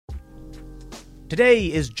Today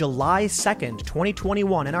is July 2nd,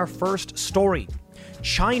 2021, and our first story.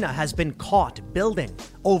 China has been caught building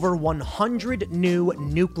over 100 new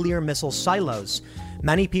nuclear missile silos.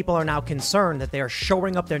 Many people are now concerned that they are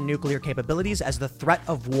shoring up their nuclear capabilities as the threat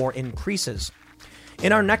of war increases.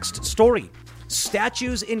 In our next story,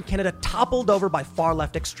 statues in Canada toppled over by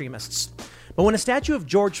far-left extremists. But when a statue of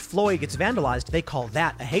George Floyd gets vandalized, they call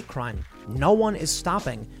that a hate crime. No one is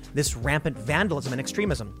stopping this rampant vandalism and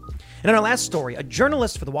extremism. And in our last story, a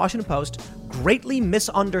journalist for the Washington Post greatly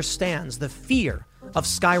misunderstands the fear of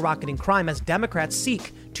skyrocketing crime as Democrats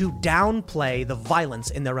seek to downplay the violence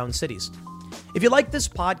in their own cities. If you like this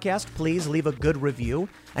podcast, please leave a good review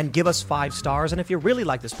and give us 5 stars. And if you really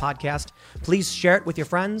like this podcast, please share it with your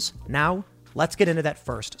friends. Now, let's get into that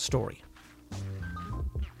first story.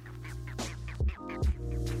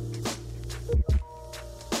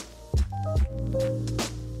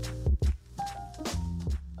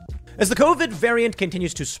 As the COVID variant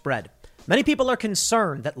continues to spread, many people are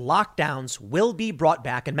concerned that lockdowns will be brought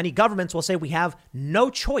back, and many governments will say we have no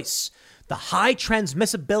choice. The high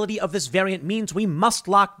transmissibility of this variant means we must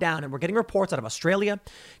lock down, and we're getting reports out of Australia,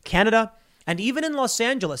 Canada, and even in Los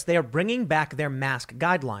Angeles, they are bringing back their mask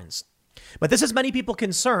guidelines. But this has many people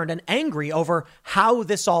concerned and angry over how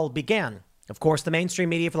this all began. Of course, the mainstream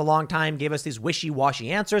media for a long time gave us these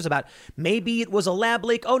wishy-washy answers about maybe it was a lab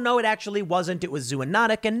leak. Oh, no, it actually wasn't. It was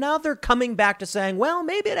zoonotic. And now they're coming back to saying, well,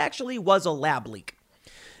 maybe it actually was a lab leak.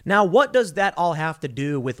 Now, what does that all have to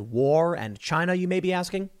do with war and China, you may be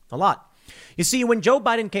asking? A lot. You see, when Joe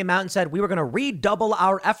Biden came out and said we were going to redouble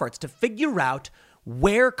our efforts to figure out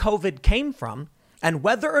where COVID came from and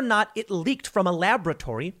whether or not it leaked from a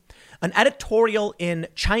laboratory, an editorial in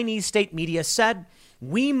Chinese state media said,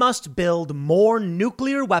 we must build more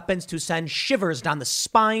nuclear weapons to send shivers down the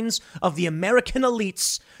spines of the American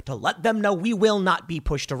elites to let them know we will not be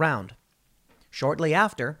pushed around. Shortly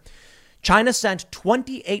after, China sent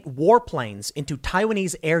 28 warplanes into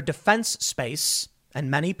Taiwanese air defense space, and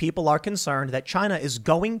many people are concerned that China is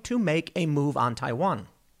going to make a move on Taiwan.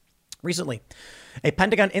 Recently, a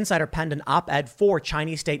Pentagon insider penned an op-ed for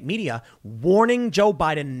Chinese state media warning Joe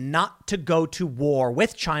Biden not to go to war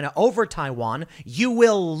with China over Taiwan. You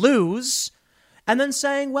will lose. And then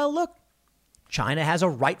saying, well, look, China has a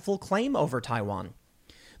rightful claim over Taiwan.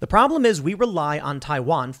 The problem is we rely on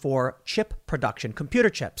Taiwan for chip production, computer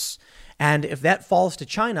chips. And if that falls to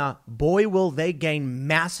China, boy, will they gain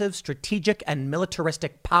massive strategic and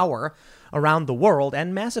militaristic power around the world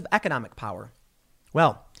and massive economic power.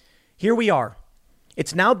 Well, here we are.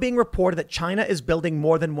 It's now being reported that China is building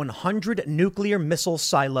more than 100 nuclear missile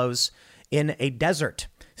silos in a desert.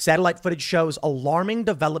 Satellite footage shows alarming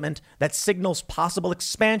development that signals possible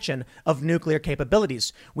expansion of nuclear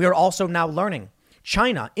capabilities. We are also now learning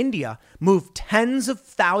China, India moved tens of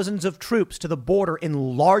thousands of troops to the border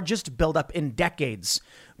in largest buildup in decades.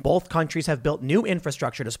 Both countries have built new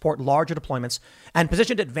infrastructure to support larger deployments and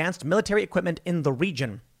positioned advanced military equipment in the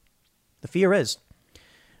region. The fear is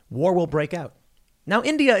war will break out. Now,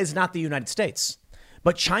 India is not the United States,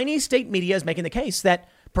 but Chinese state media is making the case that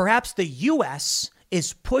perhaps the U.S.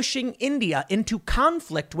 is pushing India into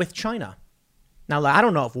conflict with China. Now, I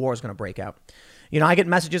don't know if war is going to break out. You know, I get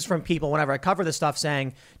messages from people whenever I cover this stuff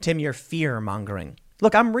saying, Tim, you're fear mongering.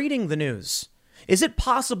 Look, I'm reading the news. Is it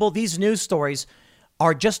possible these news stories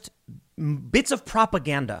are just bits of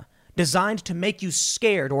propaganda designed to make you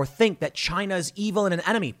scared or think that China is evil and an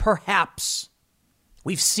enemy? Perhaps.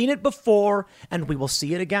 We've seen it before, and we will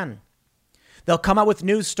see it again. They'll come out with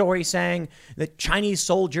news stories saying that Chinese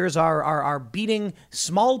soldiers are beating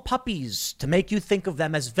small puppies to make you think of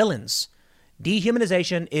them as villains.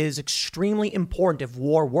 Dehumanization is extremely important if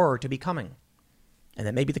war were to be coming. And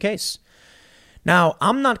that may be the case. Now,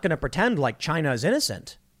 I'm not going to pretend like China is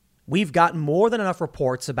innocent. We've got more than enough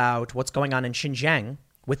reports about what's going on in Xinjiang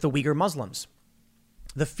with the Uyghur Muslims.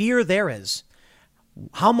 The fear there is,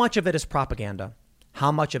 how much of it is propaganda? How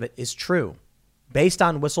much of it is true? Based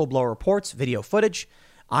on whistleblower reports, video footage,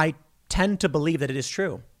 I tend to believe that it is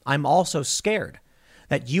true. I'm also scared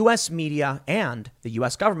that U.S. media and the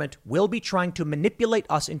U.S. government will be trying to manipulate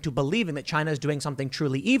us into believing that China is doing something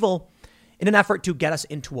truly evil in an effort to get us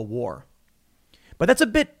into a war. But that's a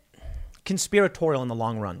bit conspiratorial in the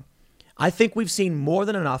long run. I think we've seen more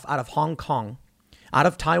than enough out of Hong Kong, out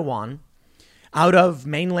of Taiwan, out of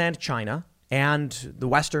mainland China, and the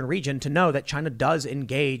Western region to know that China does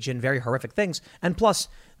engage in very horrific things. And plus,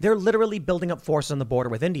 they're literally building up forces on the border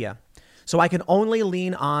with India. So I can only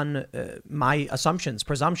lean on my assumptions,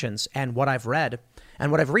 presumptions, and what I've read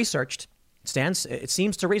and what I've researched. It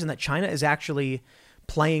seems to reason that China is actually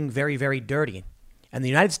playing very, very dirty. And the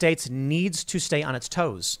United States needs to stay on its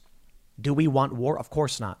toes. Do we want war? Of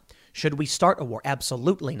course not. Should we start a war?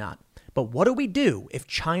 Absolutely not. But what do we do if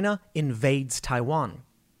China invades Taiwan?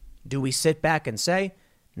 Do we sit back and say,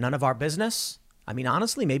 none of our business? I mean,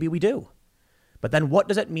 honestly, maybe we do. But then what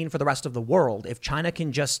does it mean for the rest of the world if China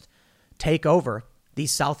can just take over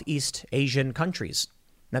these Southeast Asian countries?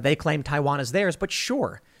 Now, they claim Taiwan is theirs, but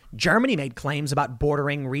sure, Germany made claims about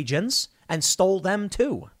bordering regions and stole them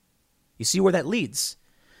too. You see where that leads?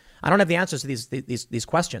 I don't have the answers to these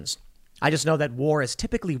questions. I just know that war is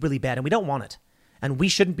typically really bad and we don't want it. And we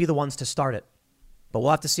shouldn't be the ones to start it. But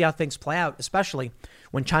we'll have to see how things play out, especially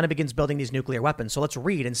when China begins building these nuclear weapons. So let's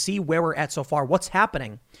read and see where we're at so far. What's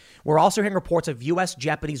happening? We're also hearing reports of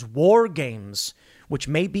U.S.-Japanese war games, which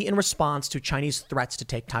may be in response to Chinese threats to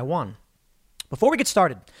take Taiwan. Before we get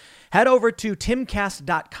started, head over to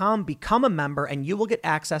timcast.com, become a member, and you will get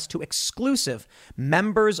access to exclusive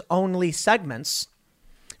members-only segments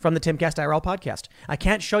from the Timcast IRL podcast. I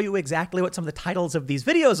can't show you exactly what some of the titles of these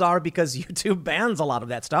videos are because YouTube bans a lot of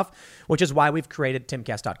that stuff, which is why we've created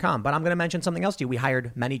timcast.com. But I'm going to mention something else to you. We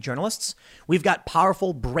hired many journalists. We've got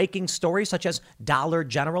powerful breaking stories such as Dollar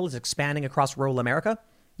General is expanding across rural America.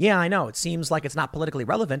 Yeah, I know. It seems like it's not politically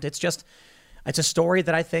relevant. It's a story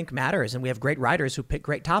that I think matters. And we have great writers who pick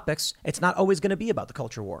great topics. It's not always going to be about the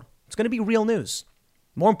culture war. It's going to be real news.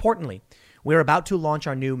 More importantly, we're about to launch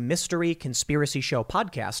our new Mystery Conspiracy Show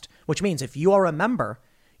podcast, which means if you are a member,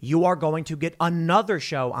 you are going to get another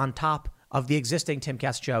show on top of the existing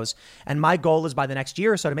Timcast shows. And my goal is by the next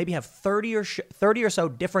year or so to maybe have 30 or so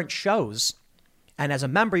different shows. And as a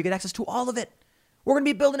member, you get access to all of it. We're going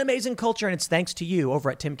to be building amazing culture, and it's thanks to you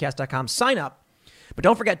over at timcast.com. Sign up. But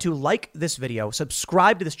don't forget to like this video,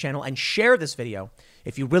 subscribe to this channel, and share this video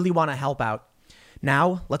if you really want to help out.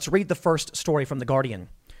 Now, let's read the first story from The Guardian.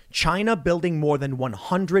 China building more than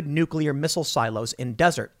 100 nuclear missile silos in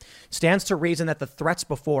desert. Stands to reason that the threats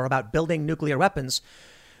before about building nuclear weapons,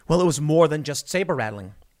 well, it was more than just saber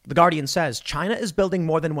rattling. The Guardian says China is building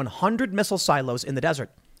more than 100 missile silos in the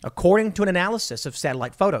desert, according to an analysis of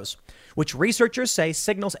satellite photos, which researchers say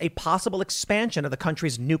signals a possible expansion of the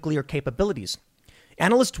country's nuclear capabilities.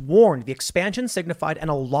 Analysts warned the expansion signified an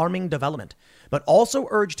alarming development, but also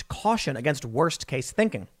urged caution against worst-case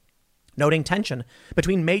thinking, noting tension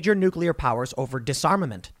between major nuclear powers over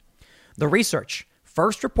disarmament. The research,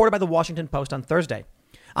 first reported by the Washington Post on Thursday,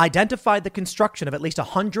 identified the construction of at least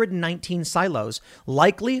 119 silos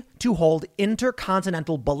likely to hold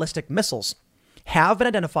intercontinental ballistic missiles, have been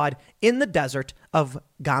identified in the desert of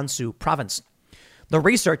Gansu province. The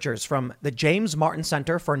researchers from the James Martin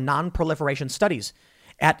Center for Non-Proliferation Studies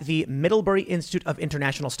at the Middlebury Institute of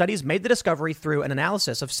International Studies made the discovery through an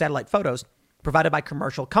analysis of satellite photos provided by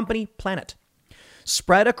commercial company Planet.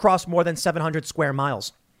 Spread across more than 700 square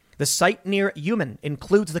miles, the site near Yumen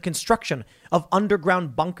includes the construction of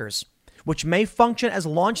underground bunkers, which may function as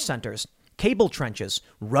launch centers, cable trenches,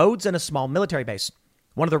 roads, and a small military base.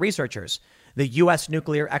 One of the researchers, the U.S.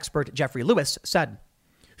 nuclear expert Jeffrey Lewis, said,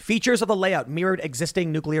 features of the layout mirrored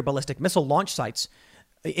existing nuclear ballistic missile launch sites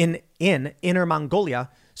in Inner Mongolia,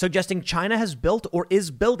 suggesting China has built or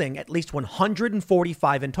is building at least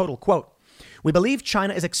 145 in total. Quote, we believe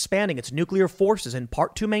China is expanding its nuclear forces in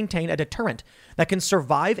part to maintain a deterrent that can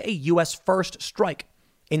survive a U.S. first strike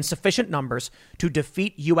in sufficient numbers to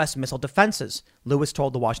defeat U.S. missile defenses, Lewis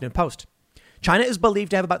told the Washington Post. China is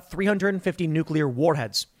believed to have about 350 nuclear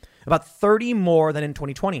warheads, about 30 more than in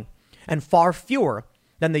 2020, and far fewer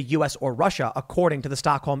than the U.S. or Russia, according to the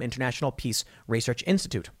Stockholm International Peace Research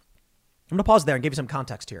Institute. I'm going to pause there and give you some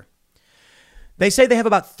context here. They say they have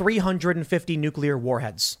about 350 nuclear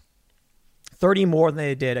warheads, 30 more than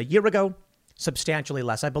they did a year ago, substantially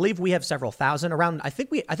less. I believe we have several thousand around. I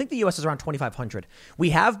think the U.S. is around 2,500.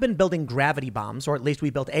 We have been building gravity bombs, or at least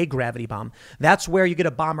we built a gravity bomb. That's where you get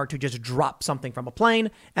a bomber to just drop something from a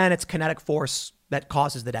plane, and it's kinetic force that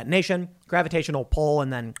causes the detonation, gravitational pull,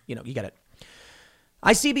 and then, you get it.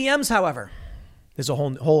 ICBMs, however, is a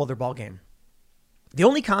whole other ballgame. The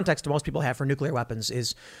only context most people have for nuclear weapons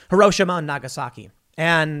is Hiroshima and Nagasaki.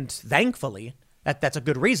 And thankfully, that's a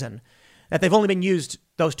good reason that they've only been used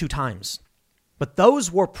those 2 times. But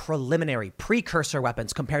those were preliminary precursor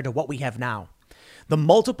weapons compared to what we have now. The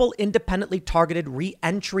Multiple Independently Targeted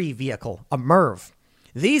Re-Entry Vehicle, a MIRV.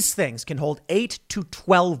 These things can hold 8 to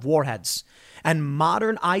 12 warheads. And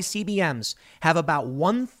modern ICBMs have about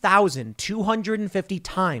 1,250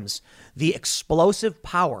 times the explosive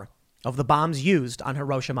power of the bombs used on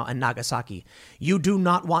Hiroshima and Nagasaki. You do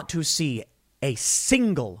not want to see a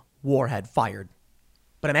single warhead fired.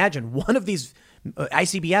 But imagine one of these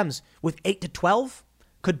ICBMs with 8 to 12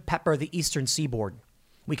 could pepper the eastern seaboard.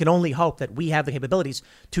 We can only hope that we have the capabilities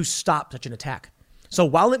to stop such an attack. So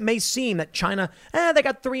while it may seem that China, they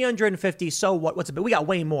got 350, so what? What's it? We got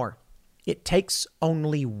way more. It takes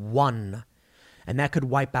only one, and that could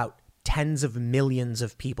wipe out tens of millions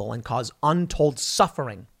of people and cause untold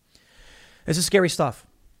suffering. This is scary stuff.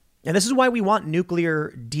 And this is why we want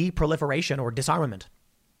nuclear deproliferation or disarmament.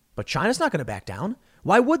 But China's not going to back down.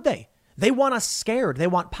 Why would they? They want us scared. They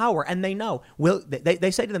want power. And they know.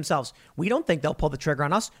 They say to themselves, we don't think they'll pull the trigger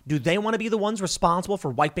on us. Do they want to be the ones responsible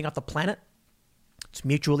for wiping out the planet? It's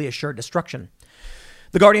mutually assured destruction.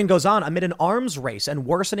 The Guardian goes on, amid an arms race and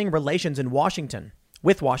worsening relations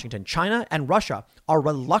with Washington, China and Russia are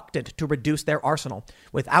reluctant to reduce their arsenal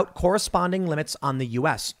without corresponding limits on the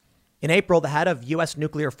U.S. In April, the head of U.S.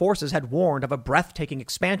 nuclear forces had warned of a breathtaking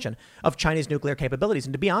expansion of Chinese nuclear capabilities.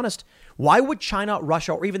 And to be honest, why would China,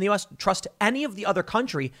 Russia, or even the U.S. trust any of the other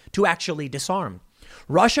country to actually disarm?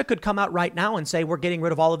 Russia could come out right now and say, we're getting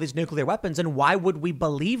rid of all of these nuclear weapons. And why would we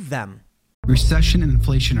believe them? Recession and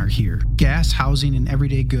inflation are here. Gas, housing, and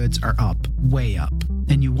everyday goods are up, way up.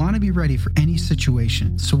 And you want to be ready for any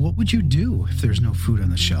situation. So what would you do if there's no food on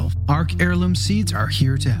the shelf? ARC Heirloom Seeds are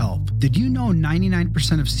here to help. Did you know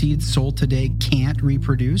 99% of seeds sold today can't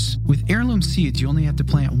reproduce? With Heirloom Seeds, you only have to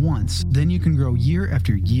plant once. Then you can grow year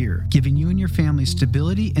after year, giving you and your family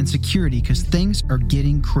stability and security because things are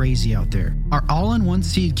getting crazy out there. Our all-in-one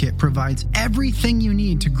seed kit provides everything you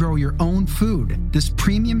need to grow your own food. This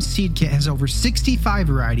premium seed kit has over 65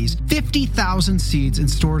 varieties, 50,000 seeds in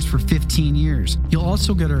stores for 15 years. You'll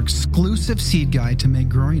also get our exclusive seed guide to make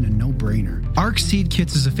growing a no-brainer. ARC Seed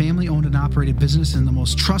Kits is a family-owned and operated business and the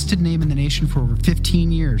most trusted name in the nation for over 15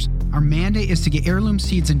 years. Our mandate is to get heirloom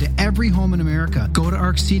seeds into every home in America. Go to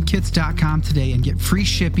arcseedkits.com today and get free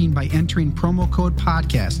shipping by entering promo code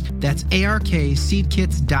podcast. That's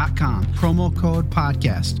ARKseedkits.com, promo code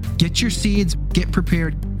podcast. Get your seeds, get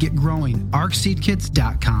prepared, get growing.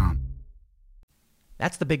 arcseedkits.com.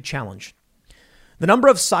 That's the big challenge. The number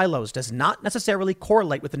of silos does not necessarily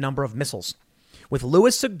correlate with the number of missiles, with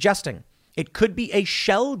Lewis suggesting it could be a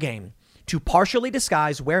shell game to partially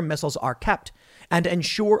disguise where missiles are kept and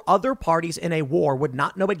ensure other parties in a war would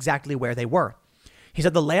not know exactly where they were. He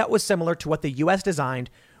said the layout was similar to what the U.S. designed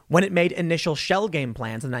when it made initial shell game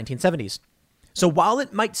plans in the 1970s. So while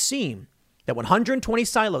it might seem that 120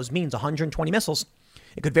 silos means 120 missiles,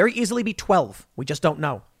 it could very easily be 12. We just don't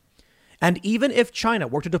know. And even if China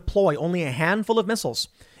were to deploy only a handful of missiles,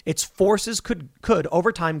 its forces could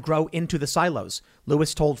over time grow into the silos,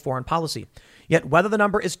 Lewis told Foreign Policy. Yet whether the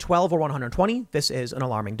number is 12 or 120, this is an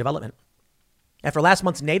alarming development. After last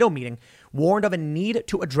month's NATO meeting warned of a need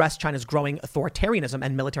to address China's growing authoritarianism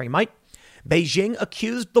and military might, Beijing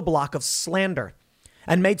accused the bloc of slander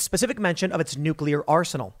and made specific mention of its nuclear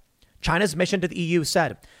arsenal. China's mission to the EU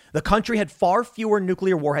said the country had far fewer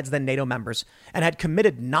nuclear warheads than NATO members and had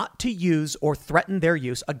committed not to use or threaten their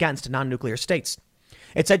use against non-nuclear states.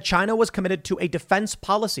 It said China was committed to a defense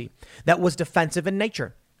policy that was defensive in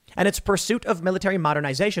nature, and its pursuit of military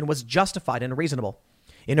modernization was justified and reasonable.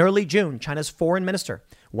 In early June, China's foreign minister,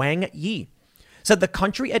 Wang Yi, said the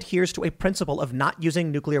country adheres to a principle of not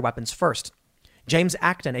using nuclear weapons first. James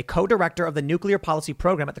Acton, a co-director of the nuclear policy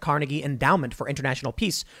program at the Carnegie Endowment for International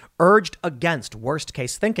Peace, urged against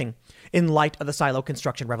worst-case thinking in light of the silo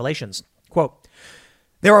construction revelations. Quote,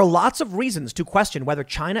 there are lots of reasons to question whether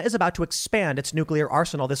China is about to expand its nuclear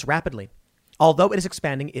arsenal this rapidly, although it is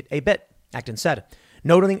expanding it a bit, Acton said,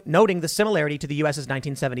 noting the similarity to the U.S.'s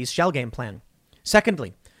 1970s shell game plan.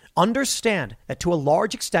 Secondly, understand that to a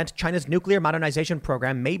large extent, China's nuclear modernization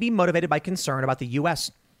program may be motivated by concern about the U.S.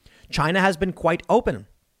 China has been quite open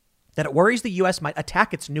that it worries the U.S. might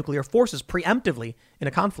attack its nuclear forces preemptively in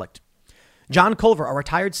a conflict. John Culver, a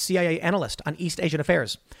retired CIA analyst on East Asian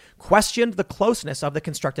affairs, questioned the closeness of the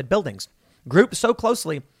constructed buildings. Grouped so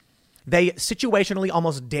closely, they situationally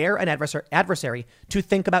almost dare an adversary to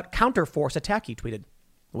think about counter-force attack, he tweeted.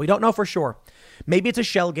 We don't know for sure. Maybe it's a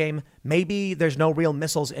shell game. Maybe there's no real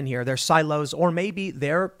missiles in here. There's silos, or maybe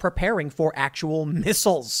they're preparing for actual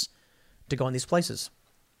missiles to go in these places.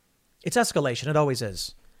 It's escalation. It always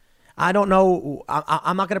is. I don't know.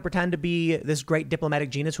 I'm not going to pretend to be this great diplomatic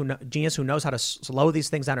genius who knows how to slow these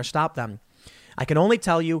things down or stop them. I can only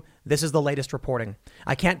tell you this is the latest reporting.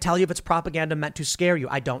 I can't tell you if it's propaganda meant to scare you.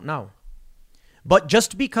 I don't know. But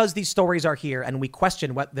just because these stories are here and we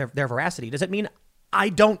question what their veracity, does it mean I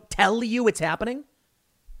don't tell you it's happening?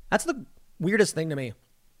 That's the weirdest thing to me.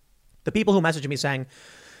 The people who message me saying,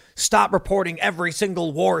 stop reporting every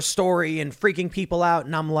single war story and freaking people out.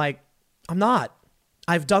 And I'm like, I'm not.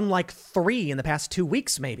 I've done like 3 in the past 2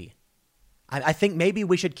 weeks, maybe. I think maybe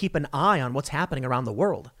we should keep an eye on what's happening around the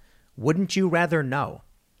world. Wouldn't you rather know?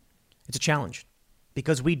 It's a challenge.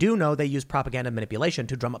 because we do know they use propaganda and manipulation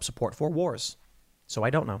to drum up support for wars. So I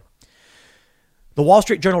don't know. The Wall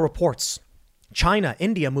Street Journal reports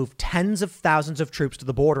India moved tens of thousands of troops to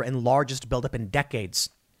the border in largest buildup in decades.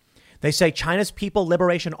 They say China's People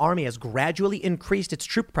Liberation Army has gradually increased its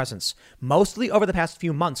troop presence, mostly over the past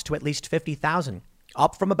few months, to at least 50,000,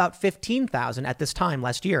 up from about 15,000 at this time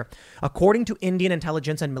last year, according to Indian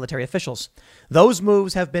intelligence and military officials. Those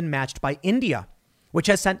moves have been matched by India, which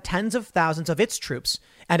has sent tens of thousands of its troops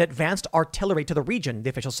and advanced artillery to the region, the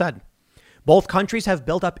official said. Both countries have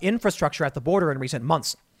built up infrastructure at the border in recent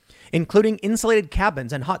months, including insulated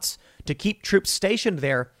cabins and huts to keep troops stationed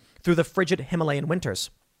there through the frigid Himalayan winters.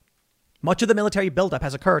 Much of the military buildup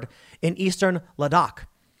has occurred in eastern Ladakh,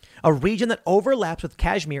 a region that overlaps with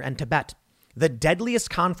Kashmir and Tibet. The deadliest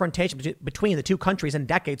confrontation between the two countries in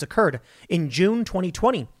decades occurred in June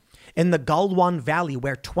 2020 in the Galwan Valley,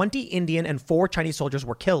 where 20 Indian and 4 Chinese soldiers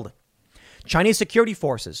were killed. Chinese security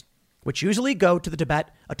forces, which usually go to the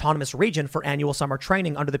Tibet Autonomous Region for annual summer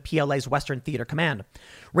training under the PLA's Western Theater Command,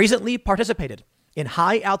 recently participated in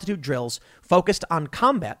high-altitude drills focused on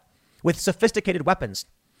combat with sophisticated weapons.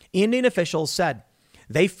 Indian officials said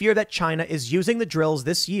they fear that China is using the drills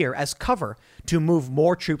this year as cover to move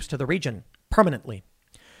more troops to the region permanently.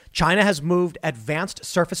 China has moved advanced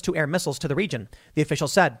surface-to-air missiles to the region, the official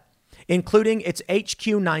said, including its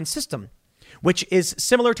HQ-9 system, which is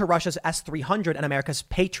similar to Russia's S-300 and America's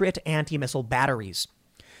Patriot anti-missile batteries.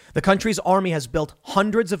 The country's army has built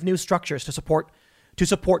hundreds of new structures to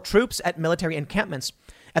support troops at military encampments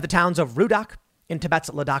at the towns of Rudak in Tibet's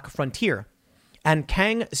Ladakh frontier and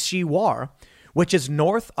Kang Shiwar, which is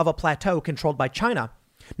north of a plateau controlled by China,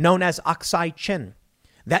 known as Aksai Chin,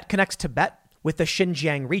 that connects Tibet with the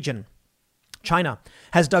Xinjiang region. China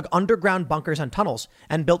has dug underground bunkers and tunnels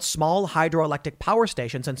and built small hydroelectric power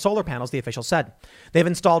stations and solar panels, the official said. They've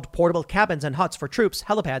installed portable cabins and huts for troops,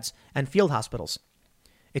 helipads, and field hospitals.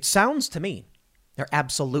 It sounds to me they're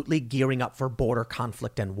absolutely gearing up for border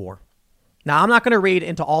conflict and war. Now, I'm not going to read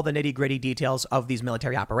into all the nitty-gritty details of these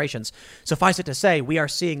military operations. Suffice it to say, we are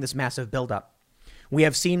seeing this massive buildup. We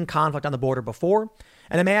have seen conflict on the border before,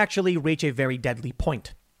 and it may actually reach a very deadly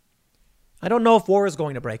point. I don't know if war is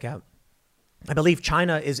going to break out. I believe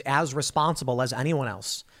China is as responsible as anyone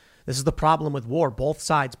else. This is the problem with war. Both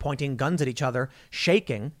sides pointing guns at each other,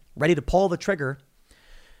 shaking, ready to pull the trigger.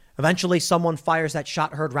 Eventually, someone fires that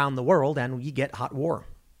shot heard round the world, and you get hot war.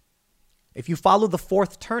 If you follow the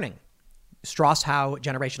fourth turning, Strauss-Howe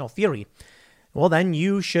generational theory, well, then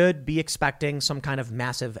you should be expecting some kind of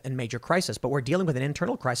massive and major crisis. But we're dealing with an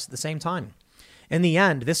internal crisis at the same time. In the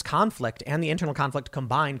end, this conflict and the internal conflict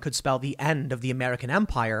combined could spell the end of the American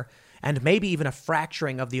empire and maybe even a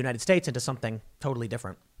fracturing of the United States into something totally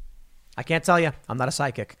different. I can't tell you. I'm not a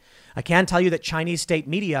psychic. I can tell you that Chinese state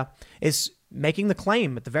media is making the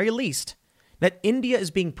claim, at the very least, that India is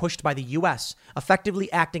being pushed by the U.S.,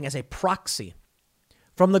 effectively acting as a proxy.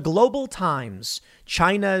 From the Global Times,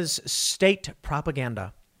 China's state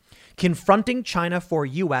propaganda, confronting China for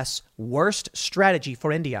U.S. worst strategy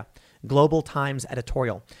for India. Global Times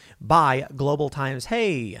editorial by Global Times.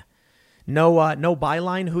 Hey, no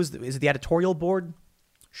byline. Is it the editorial board?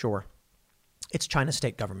 Sure. It's China's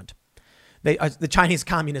state government. The Chinese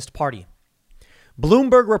Communist Party.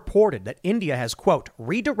 Bloomberg reported that India has, quote,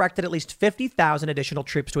 redirected at least 50,000 additional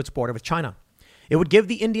troops to its border with China. It would give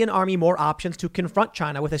the Indian army more options to confront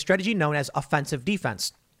China with a strategy known as offensive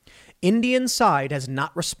defense. Indian side has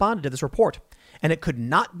not responded to this report, and it could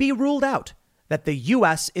not be ruled out that the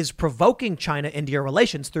U.S. is provoking China-India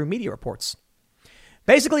relations through media reports.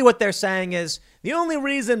 Basically, what they're saying is the only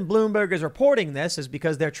reason Bloomberg is reporting this is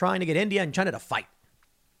because they're trying to get India and China to fight.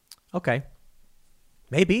 Okay.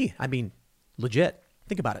 Maybe. I mean, legit.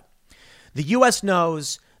 Think about it. The U.S.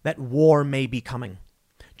 knows that war may be coming.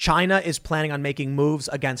 China is planning on making moves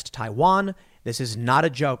against Taiwan. This is not a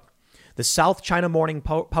joke. The South China Morning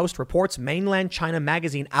Post reports Mainland China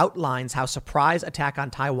magazine outlines how surprise attack on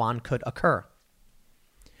Taiwan could occur.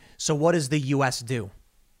 So what does the U.S. do?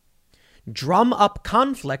 Drum up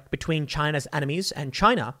conflict between China's enemies and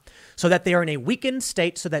China so that they are in a weakened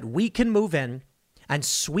state so that we can move in and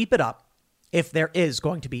sweep it up if there is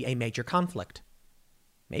going to be a major conflict.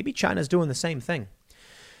 Maybe China's doing the same thing.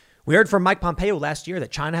 We heard from Mike Pompeo last year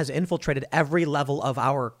that China has infiltrated every level of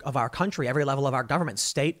our country, every level of our government,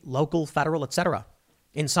 state, local, federal, etc.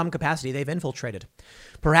 In some capacity, they've infiltrated.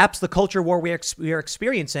 Perhaps the culture war we are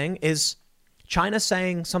experiencing is China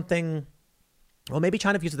saying something. Well, maybe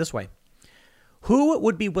China views it this way. Who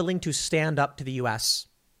would be willing to stand up to the U.S.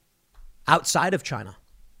 outside of China?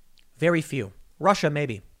 Very few. Russia,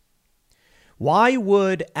 maybe. Why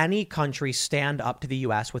would any country stand up to the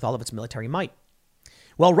U.S. with all of its military might?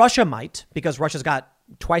 Well, Russia might, because Russia's got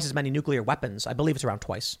twice as many nuclear weapons. I believe it's around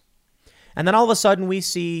twice. And then all of a sudden we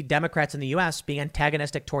see Democrats in the U.S. being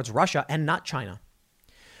antagonistic towards Russia and not China.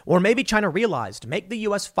 Or maybe China realized, make the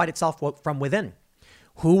U.S. fight itself from within.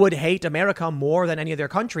 Who would hate America more than any other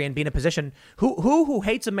country and be in a position, who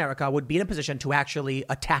hates America would be in a position to actually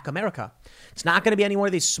attack America? It's not going to be any one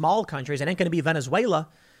of these small countries. It ain't going to be Venezuela.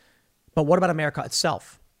 But what about America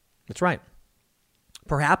itself? That's right.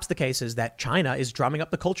 Perhaps the case is that China is drumming up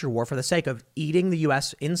the culture war for the sake of eating the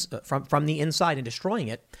U.S. from the inside and destroying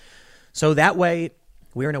it. So that way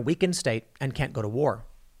we're in a weakened state and can't go to war.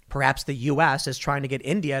 Perhaps the U.S. is trying to get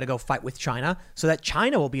India to go fight with China so that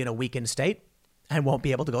China will be in a weakened state and won't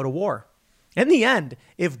be able to go to war. In the end,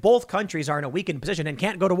 if both countries are in a weakened position and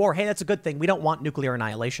can't go to war, hey, that's a good thing. We don't want nuclear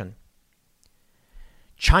annihilation.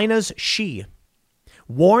 China's Xi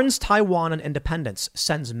warns Taiwan on independence,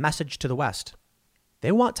 sends message to the West.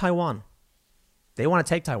 They want Taiwan. They want to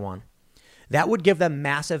take Taiwan. That would give them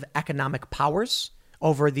massive economic powers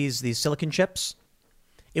over these silicon chips.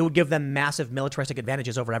 It would give them massive militaristic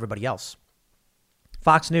advantages over everybody else.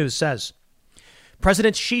 Fox News says,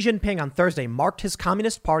 President Xi Jinping on Thursday marked his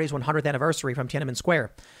Communist Party's 100th anniversary from Tiananmen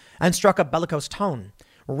Square and struck a bellicose tone,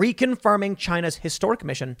 reconfirming China's historic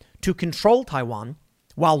mission to control Taiwan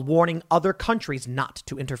while warning other countries not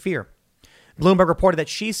to interfere. Bloomberg reported that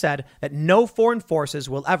Xi said that no foreign forces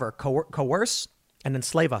will ever coerce and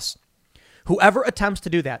enslave us. Whoever attempts to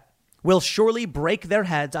do that will surely break their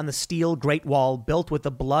heads on the steel Great Wall built with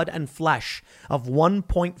the blood and flesh of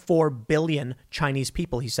 1.4 billion Chinese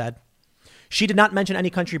people, he said. Xi did not mention any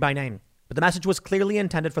country by name, but the message was clearly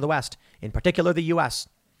intended for the West, in particular the U.S.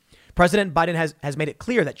 President Biden has made it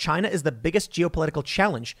clear that China is the biggest geopolitical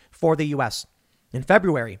challenge for the U.S. In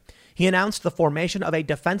February, he announced the formation of a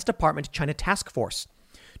Defense Department China task force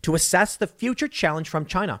to assess the future challenge from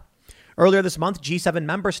China. Earlier this month, G7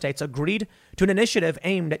 member states agreed to an initiative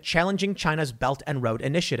aimed at challenging China's Belt and Road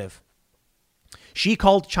Initiative. Xi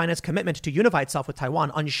called China's commitment to unify itself with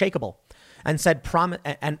Taiwan unshakable and said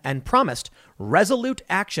promised resolute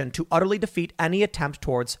action to utterly defeat any attempt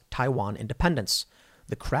towards Taiwan independence.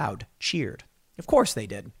 The crowd cheered. Of course they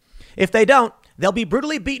did. If they don't, they'll be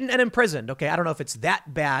brutally beaten and imprisoned. Okay, I don't know if it's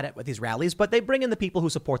that bad with these rallies, but they bring in the people who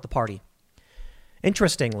support the party.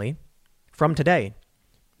 Interestingly, from today,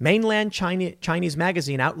 mainland Chinese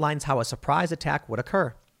magazine outlines how a surprise attack would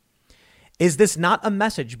occur. Is this not a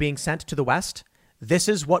message being sent to the West? This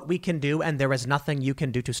is what we can do, and there is nothing you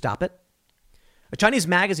can do to stop it. A Chinese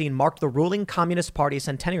magazine marked the ruling Communist Party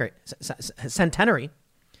centenary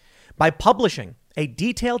by publishing a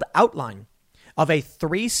detailed outline of a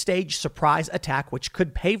 3-stage surprise attack which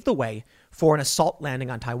could pave the way for an assault landing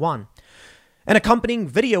on Taiwan. An accompanying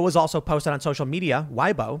video was also posted on social media,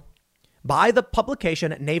 Weibo, by the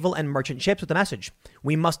publication Naval and Merchant Ships with the message,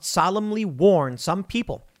 "We must solemnly warn some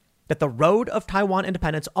people that the road of Taiwan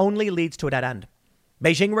independence only leads to a dead end.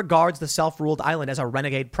 Beijing regards the self-ruled island as a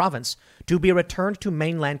renegade province to be returned to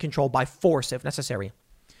mainland control by force if necessary."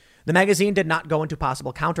 The magazine did not go into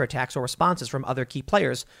possible counterattacks or responses from other key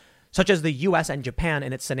players, such as the U.S. and Japan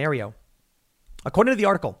in its scenario. According to the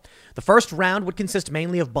article, the first round would consist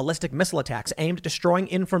mainly of ballistic missile attacks aimed at destroying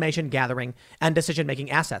information gathering and decision-making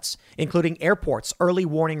assets, including airports, early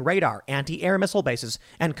warning radar, anti-air missile bases,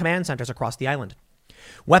 and command centers across the island.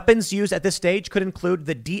 Weapons used at this stage could include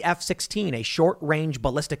the DF-16, a short-range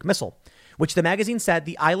ballistic missile, which the magazine said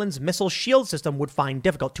the island's missile shield system would find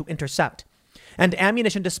difficult to intercept, and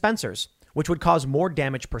ammunition dispensers, which would cause more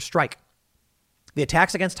damage per strike. The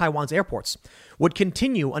attacks against Taiwan's airports would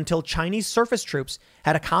continue until Chinese surface troops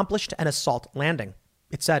had accomplished an assault landing,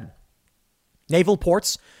 it said. Naval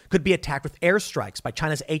ports could be attacked with airstrikes by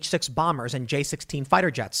China's H-6 bombers and J-16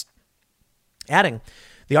 fighter jets.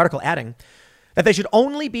 The article adding that they should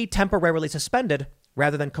only be temporarily suspended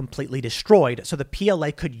rather than completely destroyed so the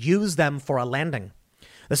PLA could use them for a landing.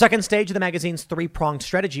 The second stage of the magazine's 3-pronged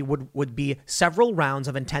strategy would be several rounds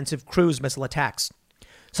of intensive cruise missile attacks,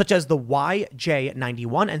 such as the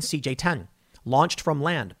YJ-91 and CJ-10, launched from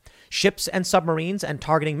land, ships and submarines and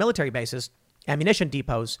targeting military bases, ammunition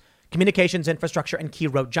depots, communications infrastructure, and key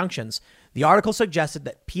road junctions. The article suggested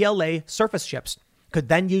that PLA surface ships could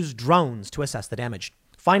then use drones to assess the damage.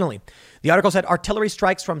 Finally, the article said artillery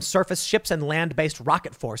strikes from surface ships and land-based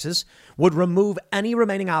rocket forces would remove any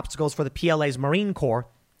remaining obstacles for the PLA's Marine Corps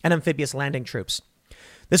and amphibious landing troops.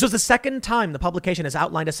 This was the second time the publication has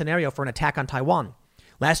outlined a scenario for an attack on Taiwan.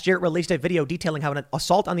 Last year, it released a video detailing how an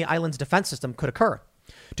assault on the island's defense system could occur,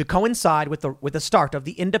 to coincide with the start of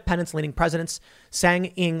the independence-leaning president Tsang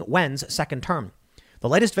Ing-wen's second term. The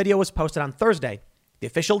latest video was posted on Thursday, the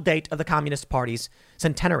official date of the Communist Party's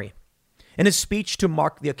centenary. In his speech to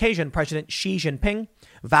mark the occasion, President Xi Jinping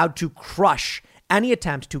vowed to crush any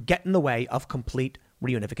attempt to get in the way of complete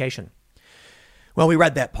reunification. Well, we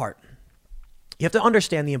read that part. You have to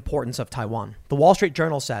understand the importance of Taiwan. The Wall Street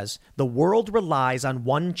Journal says the world relies on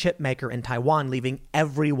one chip maker in Taiwan, leaving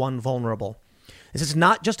everyone vulnerable. This is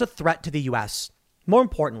not just a threat to the U.S. More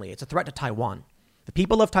importantly, it's a threat to Taiwan. The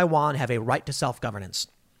people of Taiwan have a right to self-governance.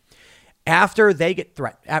 After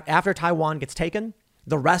Taiwan gets taken,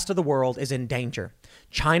 the rest of the world is in danger.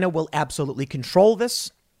 China will absolutely control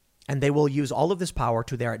this, and they will use all of this power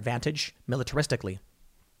to their advantage militaristically.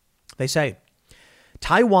 They say,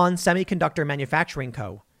 Taiwan Semiconductor Manufacturing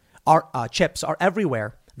Co. Chips are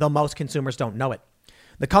everywhere, though most consumers don't know it.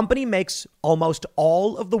 The company makes almost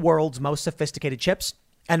all of the world's most sophisticated chips,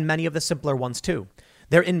 and many of the simpler ones too.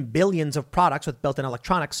 They're in billions of products with built-in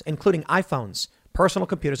electronics, including iPhones, personal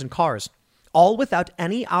computers, and cars, all without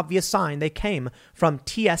any obvious sign they came from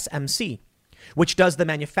TSMC, which does the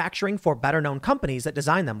manufacturing for better-known companies that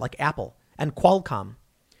design them, like Apple and Qualcomm.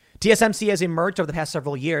 TSMC has emerged over the past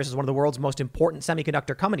several years as one of the world's most important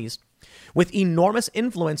semiconductor companies with enormous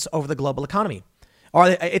influence over the global economy. Or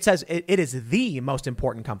it says it is the most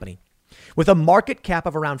important company. With a market cap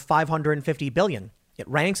of around $550 billion, it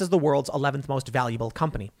ranks as the world's 11th most valuable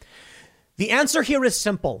company. The answer here is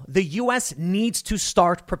simple. The U.S. needs to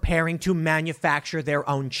start preparing to manufacture their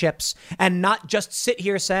own chips and not just sit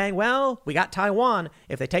here saying, well, we got Taiwan.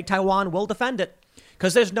 If they take Taiwan, we'll defend it.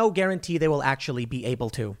 Because there's no guarantee they will actually be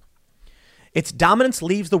able to. Its dominance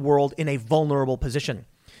leaves the world in a vulnerable position.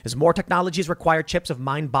 As more technologies require chips of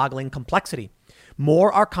mind-boggling complexity,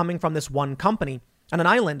 more are coming from this one company on an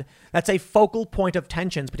island that's a focal point of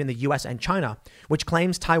tensions between the U.S. and China, which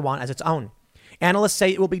claims Taiwan as its own. Analysts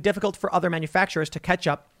say it will be difficult for other manufacturers to catch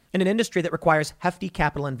up in an industry that requires hefty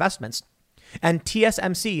capital investments. And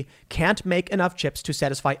TSMC can't make enough chips to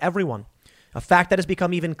satisfy everyone, a fact that has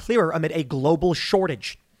become even clearer amid a global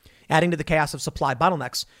shortage. Adding to the chaos of supply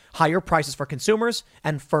bottlenecks, higher prices for consumers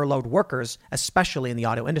and furloughed workers, especially in the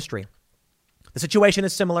auto industry. The situation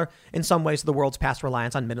is similar in some ways to the world's past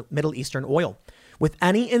reliance on Middle Eastern oil, with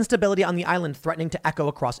any instability on the island threatening to echo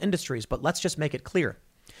across industries. But let's just make it clear.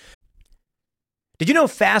 Did you know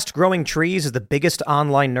Fast Growing Trees is the biggest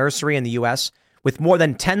online nursery in the U.S. with more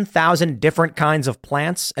than 10,000 different kinds of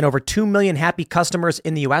plants and over 2 million happy customers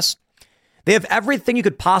in the U.S.? They have everything you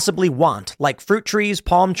could possibly want, like fruit trees,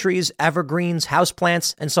 palm trees, evergreens,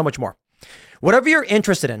 houseplants, and so much more. Whatever you're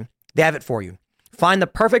interested in, they have it for you. Find the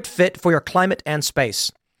perfect fit for your climate and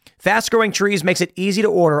space. Fast Growing Trees makes it easy to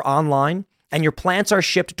order online, and your plants are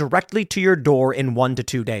shipped directly to your door in 1 to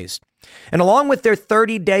 2 days. And along with their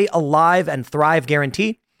 30-day Alive and Thrive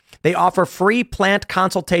guarantee, they offer free plant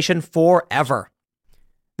consultation forever.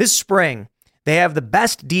 This spring, they have the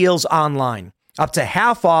best deals online. Up to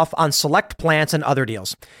half off on select plants and other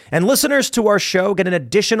deals. And listeners to our show get an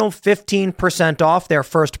additional 15% off their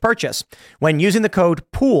first purchase when using the code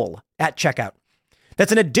POOL at checkout.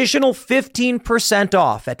 That's an additional 15%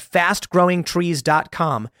 off at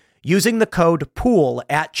fastgrowingtrees.com using the code POOL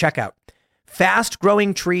at checkout.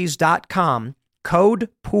 Fastgrowingtrees.com, code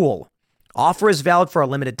POOL. Offer is valid for a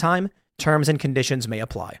limited time. Terms and conditions may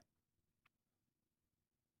apply.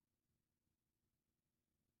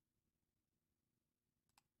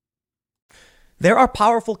 There are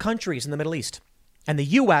powerful countries in the Middle East, and the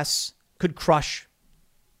U.S. could crush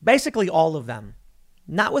basically all of them,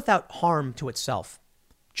 not without harm to itself.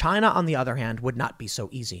 China, on the other hand, would not be so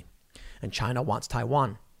easy, and China wants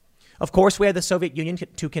Taiwan. Of course, we had the Soviet Union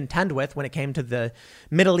to contend with when it came to the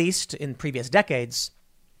Middle East in previous decades.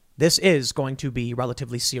 This is going to be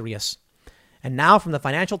relatively serious. And now from the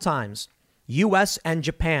Financial Times, U.S. and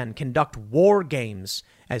Japan conduct war games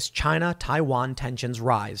as China-Taiwan tensions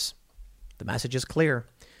rise. The message is clear.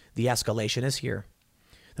 The escalation is here.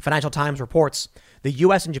 The Financial Times reports the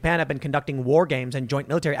U.S. and Japan have been conducting war games and joint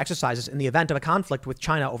military exercises in the event of a conflict with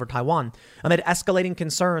China over Taiwan, amid escalating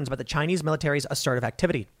concerns about the Chinese military's assertive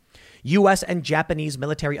activity. U.S. and Japanese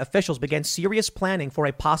military officials began serious planning for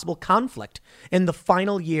a possible conflict in the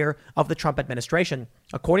final year of the Trump administration,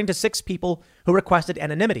 according to 6 people who requested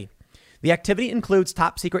anonymity. The activity includes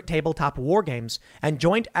top-secret tabletop war games and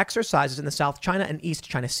joint exercises in the South China and East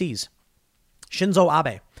China Seas. Shinzo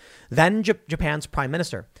Abe, then Japan's prime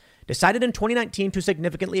minister, decided in 2019 to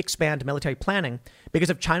significantly expand military planning because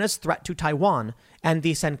of China's threat to Taiwan and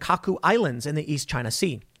the Senkaku Islands in the East China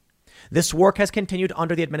Sea. This work has continued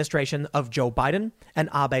under the administration of Joe Biden and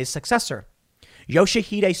Abe's successor,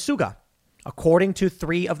 Yoshihide Suga, according to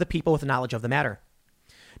 3 of the people with knowledge of the matter.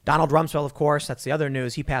 Donald Rumsfeld, of course, that's the other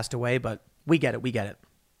news. He passed away, but we get it.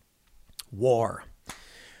 War.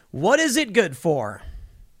 What is it good for?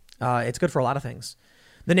 It's good for a lot of things.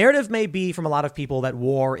 The narrative may be from a lot of people that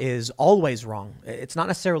war is always wrong. It's not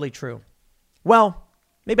necessarily true. Well,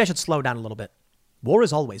 maybe I should slow down a little bit. War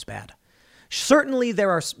is always bad. Certainly,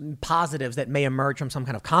 there are positives that may emerge from some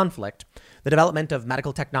kind of conflict, the development of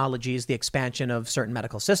medical technologies, the expansion of certain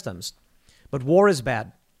medical systems. But war is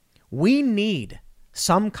bad. We need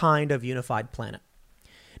some kind of unified planet.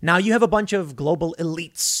 Now, you have a bunch of global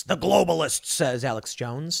elites, the globalists, says Alex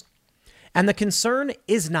Jones. And the concern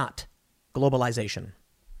is not globalization.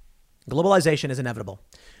 Globalization is inevitable.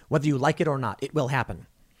 Whether you like it or not, it will happen.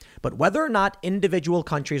 But whether or not individual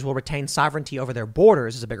countries will retain sovereignty over their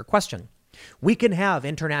borders is a bigger question. We can have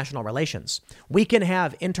international relations. We can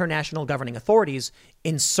have international governing authorities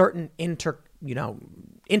in certain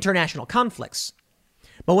international conflicts.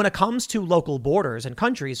 But when it comes to local borders and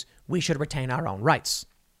countries, we should retain our own rights.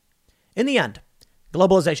 In the end,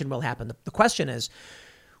 globalization will happen. The question is,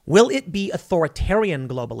 will it be authoritarian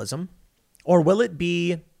globalism or will it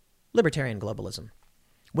be libertarian globalism?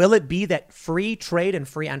 Will it be that free trade and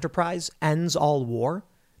free enterprise ends all war?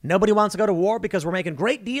 Nobody wants to go to war because we're making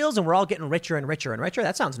great deals and we're all getting richer and richer and richer.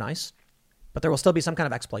 That sounds nice. But there will still be some kind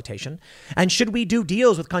of exploitation. And should we do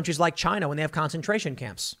deals with countries like China when they have concentration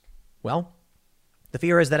camps? Well, the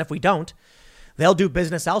fear is that if we don't, they'll do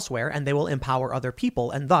business elsewhere and they will empower other people.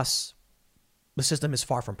 And thus, the system is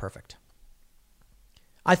far from perfect.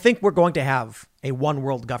 I think we're going to have a one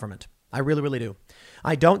world government. I really, really do.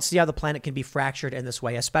 I don't see how the planet can be fractured in this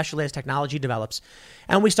way, especially as technology develops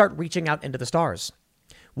and we start reaching out into the stars.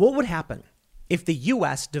 What would happen if the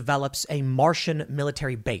U.S. develops a Martian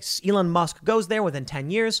military base? Elon Musk goes there within 10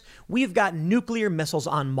 years. We've got nuclear missiles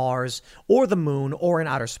on Mars or the moon or in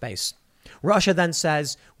outer space. Russia then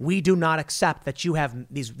says, we do not accept that you have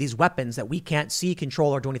these weapons that we can't see,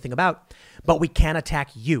 control, or do anything about, but we can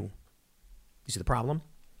attack you. You see the problem?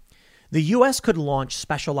 The U.S. could launch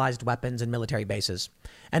specialized weapons in military bases,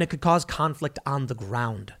 and it could cause conflict on the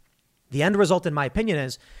ground. The end result, in my opinion,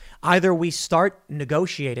 is either we start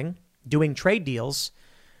negotiating, doing trade deals,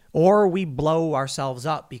 or we blow ourselves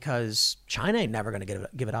up because China ain't never going to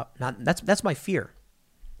give it up. That's my fear.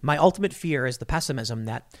 My ultimate fear is the pessimism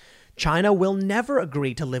that China will never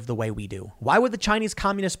agree to live the way we do. Why would the Chinese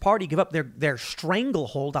Communist Party give up their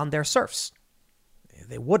stranglehold on their serfs?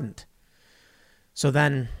 They wouldn't. So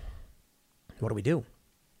then, what do we do?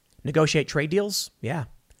 Negotiate trade deals? Yeah.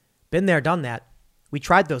 Been there, done that. We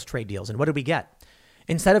tried those trade deals, and what did we get?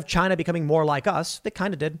 Instead of China becoming more like us, they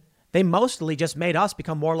kind of did. They mostly just made us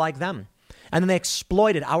become more like them. And then they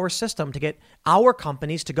exploited our system to get our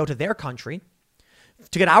companies to go to their country,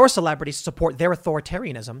 to get our celebrities to support their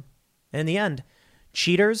authoritarianism. And in the end,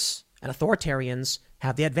 cheaters and authoritarians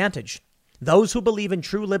have the advantage. Those who believe in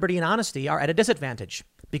true liberty and honesty are at a disadvantage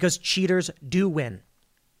because cheaters do win.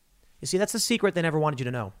 You see, that's the secret they never wanted you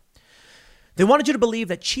to know. They wanted you to believe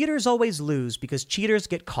that cheaters always lose because cheaters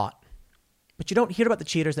get caught. But you don't hear about the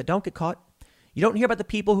cheaters that don't get caught. You don't hear about the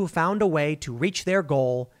people who found a way to reach their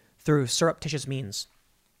goal through surreptitious means.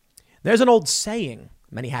 There's an old saying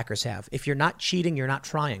many hackers have. If you're not cheating, you're not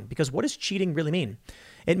trying. Because what does cheating really mean?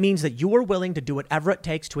 It means that you are willing to do whatever it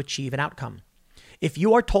takes to achieve an outcome. If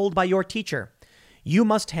you are told by your teacher, you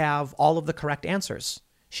must have all of the correct answers.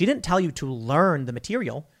 She didn't tell you to learn the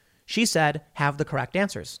material. She said, have the correct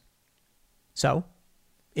answers. So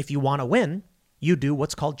if you want to win, you do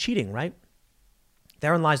what's called cheating, right?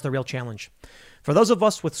 Therein lies the real challenge. For those of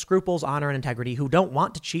us with scruples, honor, and integrity who don't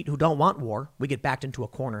want to cheat, who don't want war, we get backed into a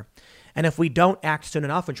corner. And if we don't act soon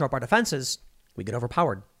enough and show up our defenses, we get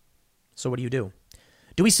overpowered. So what do?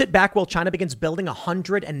 Do we sit back while China begins building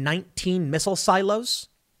 119 missile silos?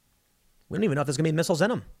 We don't even know if there's going to be missiles in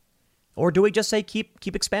them. Or do we just say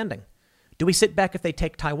keep expanding? Do we sit back if they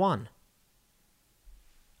take Taiwan?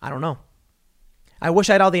 I don't know. I wish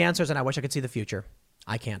I had all the answers and I wish I could see the future.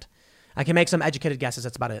 I can't. I can make some educated guesses.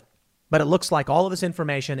 That's about it. But it looks like all of this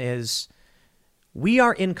information is we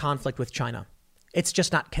are in conflict with China. It's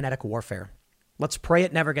just not kinetic warfare. Let's pray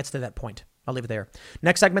it never gets to that point. I'll leave it there.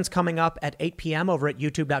 Next segment's coming up at 8 p.m. over at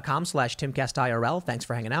youtube.com/TimCastIRL. Thanks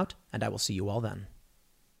for hanging out, and I will see you all then.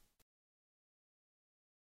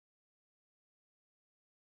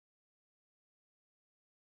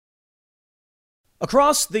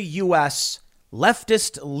 Across the U.S.,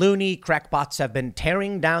 leftist loony crackpots have been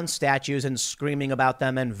tearing down statues and screaming about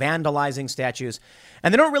them and vandalizing statues,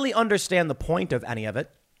 and they don't really understand the point of any of it.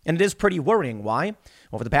 And it is pretty worrying. Why?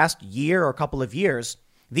 Over the past year or couple of years,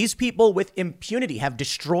 these people with impunity have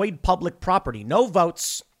destroyed public property. No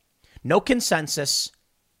votes, no consensus,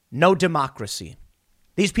 no democracy.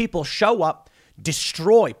 These people show up,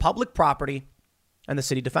 destroy public property, and the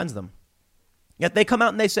city defends them. Yet they come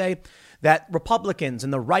out and they say that Republicans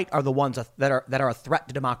and the right are the ones that are a threat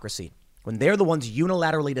to democracy, when they're the ones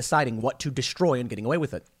unilaterally deciding what to destroy and getting away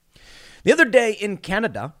with it. The other day in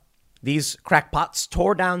Canada, these crackpots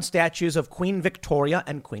tore down statues of Queen Victoria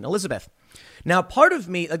and Queen Elizabeth. Now, part of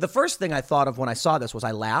me, the first thing I thought of when I saw this was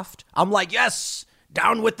I laughed. I'm like, yes,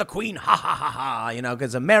 down with the Queen, ha ha ha ha,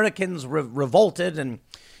 because Americans revolted and,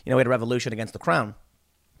 we had a revolution against the crown.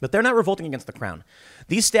 But they're not revolting against the crown.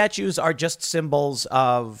 These statues are just symbols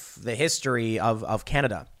of the history of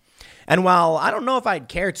Canada. And while I don't know if I'd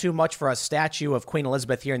care too much for a statue of Queen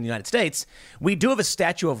Elizabeth here in the United States, we do have a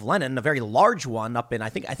statue of Lenin, a very large one up in, I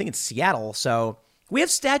think it's Seattle. So we have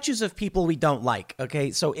statues of people we don't like. Okay,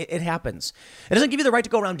 so it happens. It doesn't give you the right to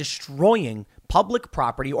go around destroying public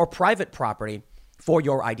property or private property for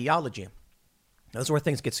your ideology. That's where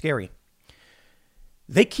things get scary.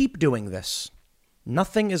 They keep doing this.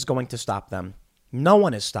 Nothing is going to stop them. No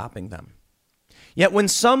one is stopping them. Yet when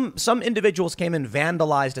some individuals came and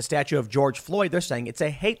vandalized a statue of George Floyd, they're saying it's a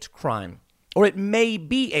hate crime, or it may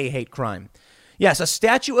be a hate crime. Yes, a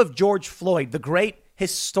statue of George Floyd, the great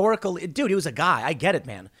historical dude. He was a guy. I get it,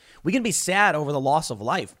 man. We can be sad over the loss of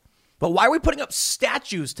life, but why are we putting up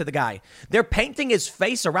statues to the guy? They're painting his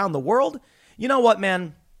face around the world. You know what,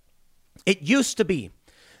 man? It used to be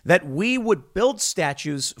that we would build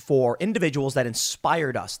statues for individuals that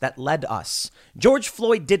inspired us, that led us. George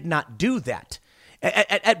Floyd did not do that.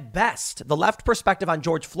 At best, the left perspective on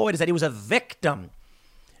George Floyd is that he was a victim.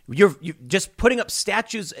 You're just putting up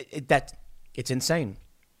statues that it's insane.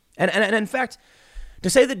 And in fact, to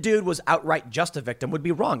say the dude was outright just a victim would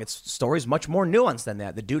be wrong. Its story's much more nuanced than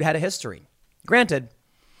that. The dude had a history. Granted,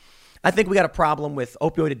 I think we got a problem with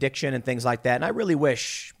opioid addiction and things like that. And I really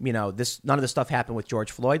wish, none of this stuff happened with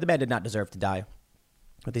George Floyd. The man did not deserve to die.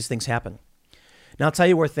 But these things happen. Now, I'll tell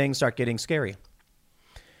you where things start getting scary.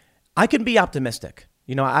 I can be optimistic.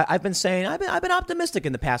 I've been saying I've been optimistic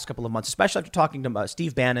in the past couple of months, especially after talking to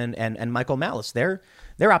Steve Bannon and Michael Malice. They're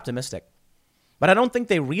optimistic. But I don't think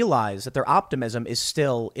they realize that their optimism is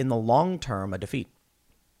still, in the long term, a defeat.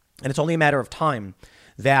 And it's only a matter of time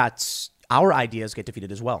that our ideas get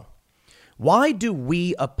defeated as well. Why do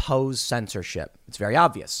we oppose censorship? It's very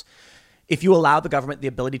obvious. If you allow the government the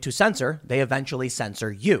ability to censor, they eventually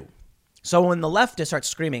censor you. So when the leftists start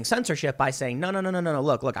screaming censorship by saying, no,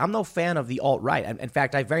 look, I'm no fan of the alt-right. In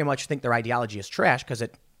fact, I very much think their ideology is trash because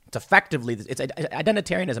it's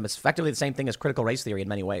identitarianism. It's effectively the same thing as critical race theory in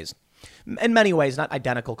many ways. In many ways, not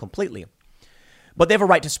identical completely. But they have a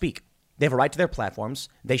right to speak. They have a right to their platforms.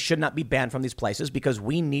 They should not be banned from these places because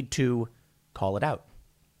we need to call it out.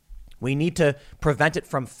 We need to prevent it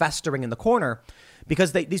from festering in the corner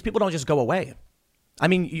because these people don't just go away. I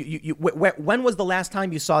mean, when was the last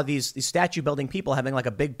time you saw these statue building people having like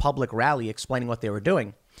a big public rally explaining what they were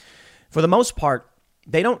doing? For the most part,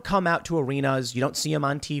 they don't come out to arenas. You don't see them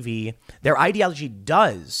on TV. Their ideology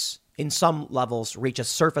does, in some levels, reach a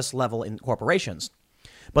surface level in corporations.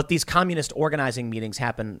 But these communist organizing meetings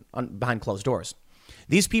happen behind closed doors.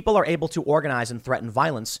 These people are able to organize and threaten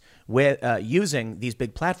violence with using these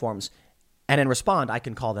big platforms. And in response, I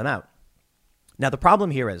can call them out. Now, the problem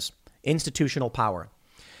here is institutional power.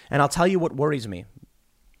 And I'll tell you what worries me.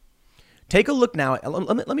 Take a look now.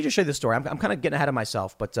 Let me just show you this story. I'm kind of getting ahead of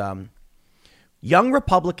myself, but young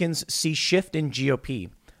Republicans see shift in GOP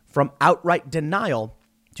from outright denial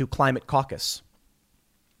to climate caucus.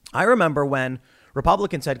 I remember when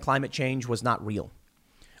Republicans said climate change was not real,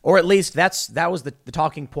 or at least that was the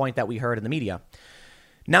talking point that we heard in the media.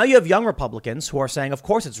 Now you have young Republicans who are saying, of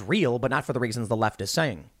course, it's real, but not for the reasons the left is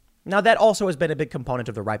saying. Now, that also has been a big component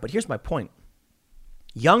of the right. But here's my point.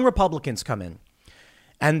 Young Republicans come in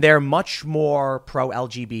and they're much more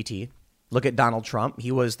pro-LGBT. Look at Donald Trump.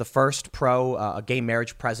 He was the first pro-gay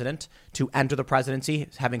marriage president to enter the presidency,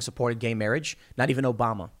 having supported gay marriage. Not even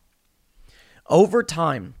Obama. Over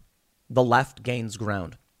time, the left gains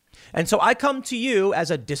ground. And so I come to you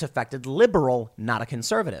as a disaffected liberal, not a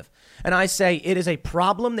conservative. And I say it is a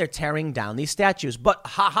problem they're tearing down these statues. But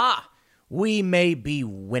we may be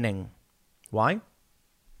winning. Why?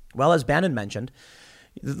 Well, as Bannon mentioned,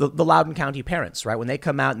 the Loudoun County parents, right? When they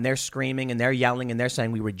come out and they're screaming and they're yelling and they're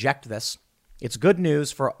saying we reject this, it's good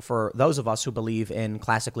news for those of us who believe in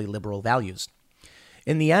classically liberal values.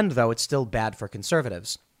 In the end, though, it's still bad for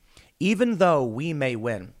conservatives. Even though we may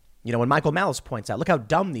win, when Michael Malice points out, look how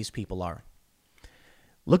dumb these people are.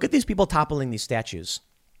 Look at these people toppling these statues.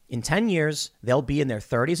 In 10 years, they'll be in their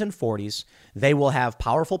 30s and 40s. They will have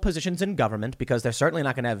powerful positions in government because they're certainly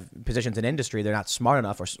not going to have positions in industry. They're not smart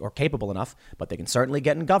enough or capable enough, but they can certainly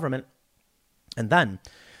get in government. And then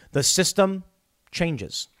the system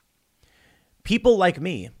changes. People like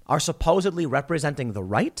me are supposedly representing the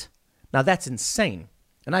right, Now, that's insane.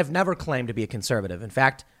 And I've never claimed to be a conservative. In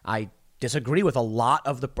fact, I disagree with a lot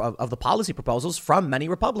of the policy proposals from many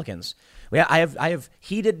Republicans. I have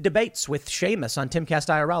heated debates with Seamus on Timcast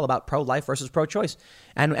IRL about pro-life versus pro-choice,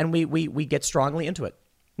 and we get strongly into it.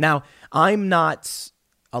 Now, I'm not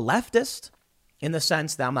a leftist in the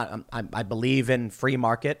sense that I believe in free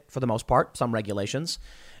market for the most part, some regulations,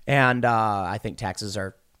 and I think taxes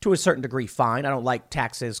are to a certain degree fine. I don't like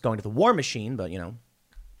taxes going to the war machine, but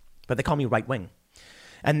they call me right wing,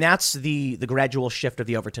 and that's the gradual shift of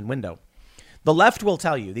the Overton window. The left will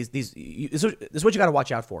tell you, this is what you got to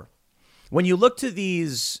watch out for. When you look to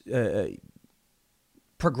these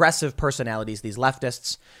progressive personalities, these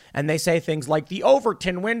leftists, and they say things like, the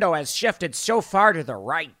Overton window has shifted so far to the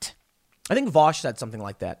right. I think Vaush said something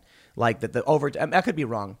like that. Like that I could be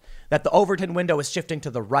wrong, that the Overton window is shifting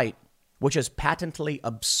to the right, which is patently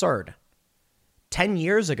absurd. 10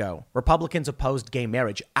 years ago, Republicans opposed gay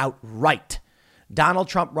marriage outright. Donald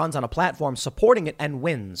Trump runs on a platform supporting it and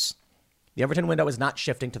wins. The Overton window is not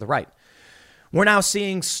shifting to the right. We're now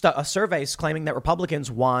seeing surveys claiming that Republicans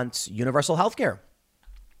want universal health care.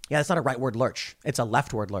 Yeah, that's not a rightward lurch. It's a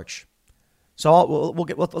leftward lurch. So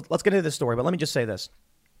let's get into this story. But let me just say this.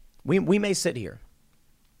 We may sit here,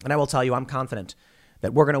 and I will tell you I'm confident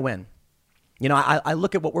that we're going to win. I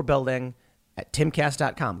look at what we're building at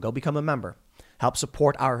timcast.com. Go become a member. Help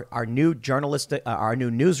support our new journalistic, our new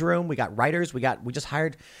newsroom. We got writers. We got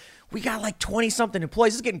like 20-something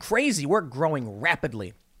employees. This is getting crazy. We're growing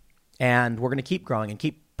rapidly. And we're going to keep growing and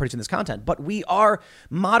keep producing this content. But we are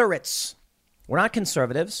moderates. We're not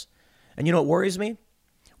conservatives. And you know what worries me?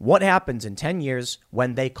 What happens in 10 years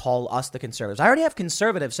when they call us the conservatives? I already have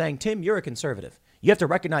conservatives saying, Tim, you're a conservative. You have to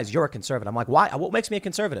recognize you're a conservative. I'm like, why? What makes me a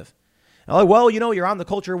conservative? And they're like, well, you're on the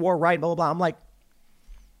culture war right, blah, blah, blah. I'm like,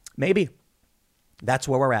 maybe. That's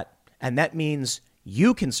where we're at. And that means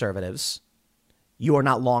you conservatives, you are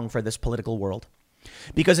not long for this political world.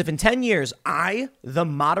 Because if in 10 years, I, the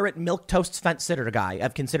moderate milquetoast fence sitter guy,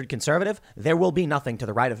 have considered conservative, there will be nothing to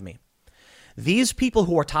the right of me. These people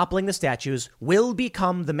who are toppling the statues will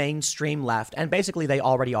become the mainstream left, and basically they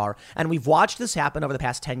already are. And we've watched this happen over the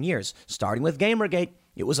past 10 years, starting with Gamergate.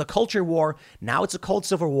 It was a culture war. Now it's a cold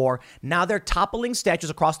civil war. Now they're toppling statues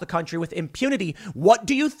across the country with impunity. What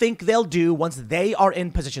do you think they'll do once they are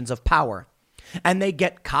in positions of power? And they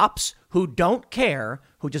get cops who don't care,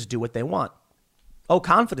 who just do what they want. Oh,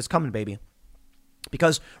 confidence coming, baby.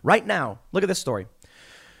 Because right now, look at this story.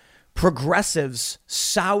 Progressives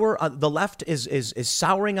sour. The left is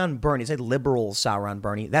souring on Bernie. Say liberals sour on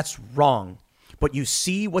Bernie. That's wrong. But you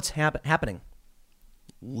see what's happening.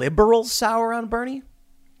 Liberals sour on Bernie.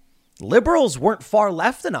 Liberals weren't far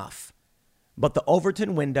left enough. But the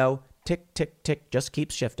Overton window, tick, tick, tick, just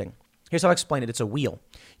keeps shifting. Here's how I explain it. It's a wheel.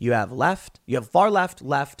 You have far left,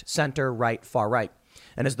 left, center, right, far right.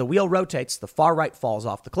 And as the wheel rotates, the far right falls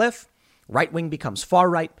off the cliff. Right wing becomes far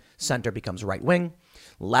right. Center becomes right wing.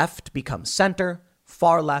 Left becomes center.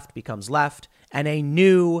 Far left becomes left. And a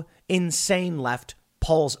new, insane left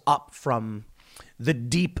pulls up from the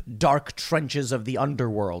deep, dark trenches of the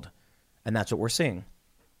underworld. And that's what we're seeing.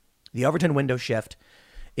 The Overton window shift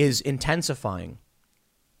is intensifying.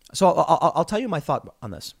 So I'll tell you my thought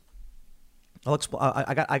on this.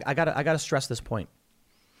 I got to stress this point.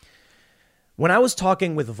 When I was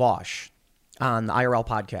talking with Vaush on the IRL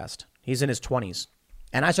podcast, he's in his 20s,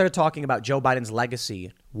 and I started talking about Joe Biden's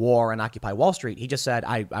legacy, war, and Occupy Wall Street. He just said,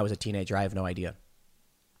 I was a teenager. I have no idea.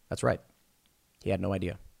 That's right. He had no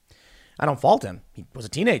idea. I don't fault him. He was a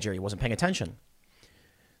teenager. He wasn't paying attention.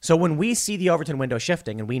 So when we see the Overton window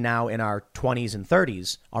shifting, and we now in our 20s and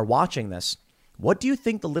 30s are watching this, what do you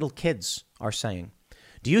think the little kids are saying?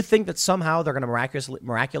 Do you think that somehow they're going to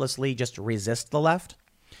miraculously just resist the left?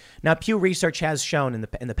 Now, Pew Research has shown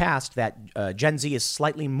in the past that Gen Z is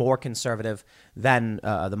slightly more conservative than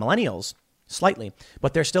the millennials, slightly,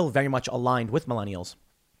 but they're still very much aligned with millennials.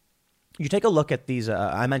 You take a look at these.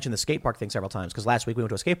 I mentioned the skate park thing several times because last week we went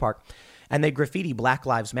to a skate park and they graffiti Black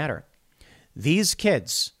Lives Matter. These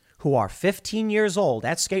kids who are 15 years old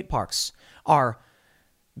at skate parks are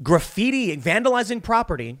graffiti, vandalizing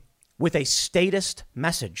property with a statist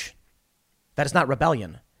message. That is not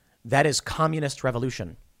rebellion. That is communist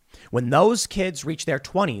revolution. When those kids reach their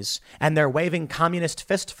 20s and they're waving communist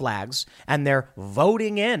fist flags and they're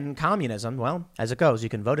voting in communism, well, as it goes, you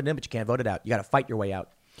can vote it in, but you can't vote it out. You got to fight your way out.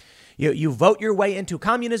 You vote your way into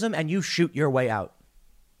communism and you shoot your way out.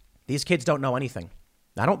 These kids don't know anything.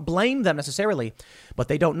 I don't blame them necessarily, but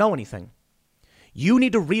they don't know anything. You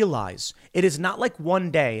need to realize it is not like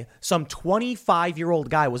one day some 25-year-old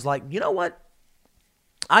guy was like, you know what?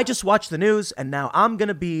 I just watched the news and now I'm going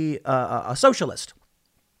to be a socialist.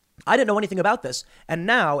 I didn't know anything about this. And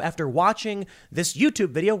now, after watching this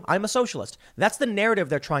YouTube video, I'm a socialist. That's the narrative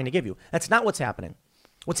they're trying to give you. That's not what's happening.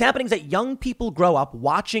 What's happening is that young people grow up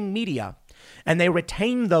watching media and they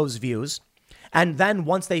retain those views. And then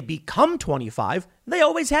once they become 25, they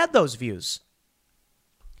always had those views.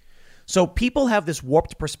 So people have this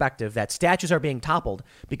warped perspective that statues are being toppled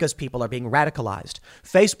because people are being radicalized.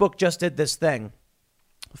 Facebook just did this thing.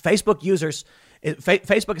 Facebook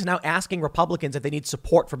is now asking Republicans if they need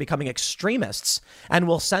support for becoming extremists and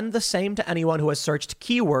will send the same to anyone who has searched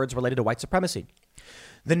keywords related to white supremacy.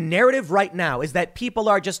 The narrative right now is that people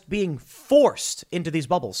are just being forced into these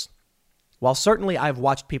bubbles. While certainly I've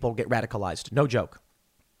watched people get radicalized. No joke.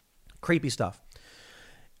 Creepy stuff.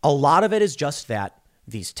 A lot of it is just that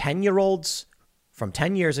these 10-year-olds from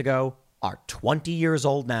 10 years ago are 20 years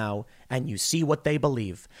old now, and you see what they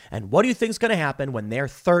believe. And what do you think is going to happen when they're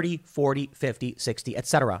 30, 40, 50, 60,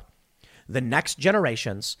 etc.? The next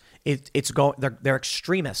generations, they're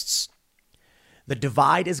extremists. The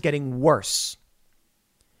divide is getting worse.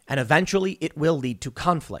 And eventually it will lead to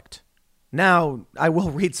conflict. Now, I will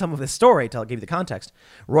read some of this story to give you the context.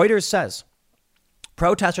 Reuters says,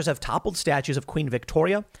 protesters have toppled statues of Queen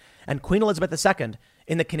Victoria and Queen Elizabeth II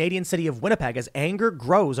in the Canadian city of Winnipeg as anger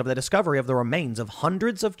grows over the discovery of the remains of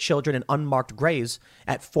hundreds of children in unmarked graves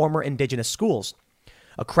at former Indigenous schools.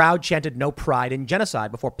 A crowd chanted "No pride in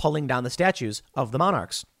genocide" before pulling down the statues of the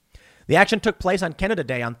monarchs. The action took place on Canada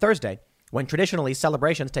Day on Thursday, when traditionally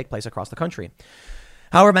celebrations take place across the country.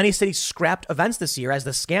 However, many cities scrapped events this year as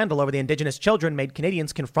the scandal over the Indigenous children made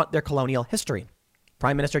Canadians confront their colonial history.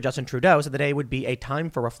 Prime Minister Justin Trudeau said the day would be a time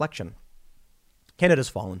for reflection. Canada's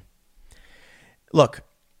fallen. Look,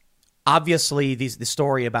 obviously, the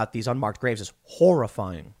story about these unmarked graves is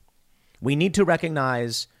horrifying. We need to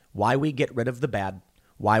recognize why we get rid of the bad,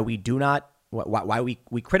 why we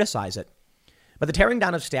criticize it. But the tearing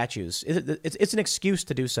down of statues, it's an excuse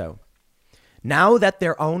to do so. Now that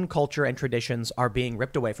their own culture and traditions are being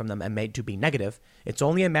ripped away from them and made to be negative, it's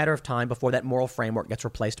only a matter of time before that moral framework gets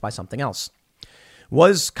replaced by something else.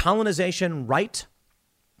 Was colonization right?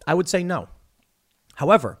 I would say no.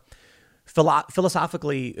 However,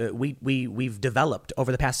 philosophically, we've developed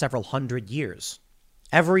over the past several hundred years.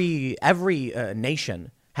 Every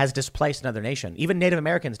nation has displaced another nation. Even Native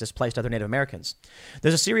Americans displaced other Native Americans.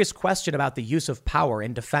 There's a serious question about the use of power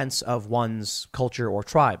in defense of one's culture or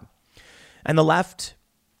tribe. And the left,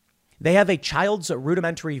 they have a child's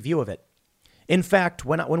rudimentary view of it. In fact,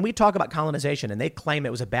 when we talk about colonization and they claim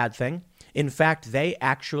it was a bad thing, in fact, they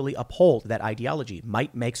actually uphold that ideology.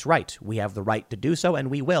 Might makes right. We have the right to do so, and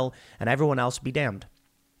we will, and everyone else be damned.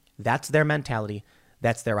 That's their mentality.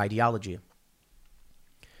 That's their ideology.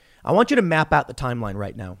 I want you to map out the timeline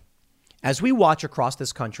right now. As we watch across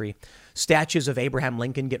this country, statues of Abraham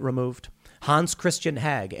Lincoln get removed. Hans Christian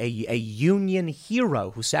Heg, a Union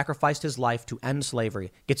hero who sacrificed his life to end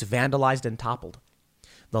slavery, gets vandalized and toppled.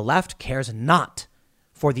 The left cares not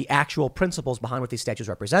for the actual principles behind what these statues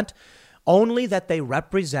represent, only that they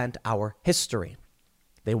represent our history.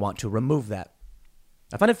 They want to remove that.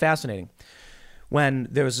 I find it fascinating. When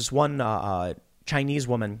there was this one Chinese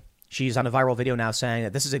woman, she's on a viral video now saying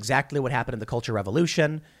that this is exactly what happened in the Culture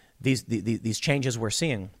Revolution, these changes we're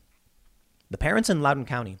seeing. The parents in Loudoun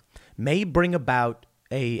County may bring about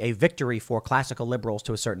a victory for classical liberals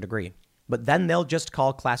to a certain degree, but then they'll just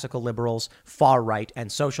call classical liberals far right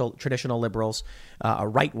and social traditional liberals a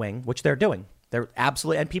right wing, which they're doing. They're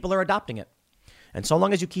absolutely, and people are adopting it. And so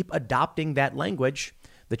long as you keep adopting that language,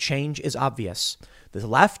 the change is obvious. The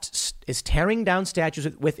left is tearing down statues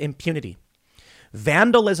with impunity.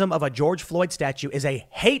 Vandalism of a George Floyd statue is a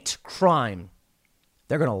hate crime.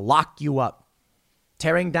 They're going to lock you up.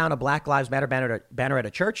 Tearing down a Black Lives Matter banner at a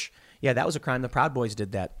church, yeah, that was a crime. The Proud Boys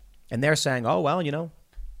did that. And they're saying, oh, well, you know.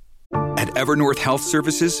 At Evernorth Health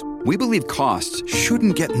Services, we believe costs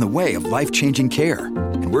shouldn't get in the way of life-changing care.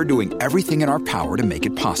 And we're doing everything in our power to make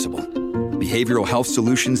it possible. Behavioral health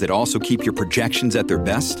solutions that also keep your projections at their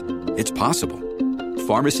best? It's possible.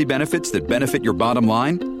 Pharmacy benefits that benefit your bottom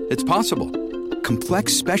line? It's possible.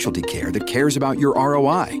 Complex specialty care that cares about your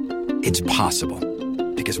ROI? It's possible.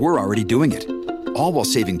 Because we're already doing it. All while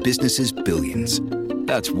saving businesses billions.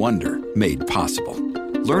 That's Wonder made possible.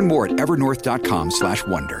 Learn more at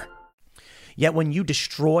evernorth.com/wonder. Yet when you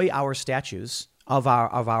destroy our statues of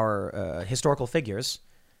our historical figures,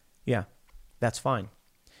 yeah, that's fine.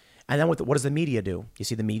 And then what does the media do? You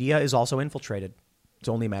see, the media is also infiltrated. It's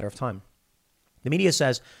only a matter of time. The media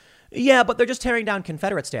says, yeah, but they're just tearing down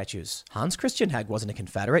Confederate statues. Hans Christian Heg wasn't a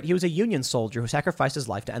Confederate. He was a Union soldier who sacrificed his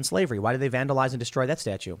life to end slavery. Why did they vandalize and destroy that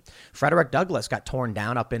statue? Frederick Douglass got torn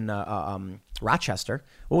down up in Rochester.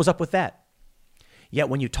 What was up with that? Yet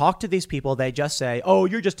when you talk to these people, they just say, oh,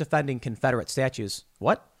 you're just defending Confederate statues.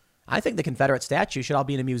 What? I think the Confederate statues should all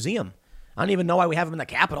be in a museum. I don't even know why we have them in the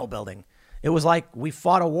Capitol building. It was like we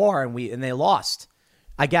fought a war and they lost.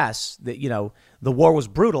 I guess that, the war was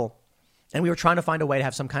brutal and we were trying to find a way to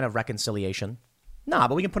have some kind of reconciliation. Nah,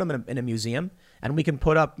 but we can put them in a museum and we can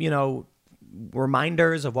put up,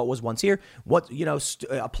 reminders of what was once here.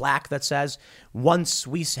 A plaque that says once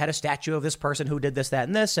we had a statue of this person who did this, that,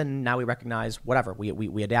 and this, and now we recognize whatever.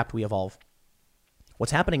 We adapt, we evolve.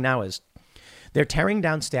 What's happening now is they're tearing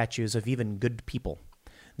down statues of even good people.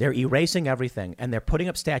 They're erasing everything, and they're putting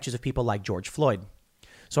up statues of people like George Floyd.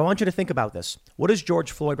 So I want you to think about this. What does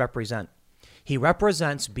George Floyd represent? He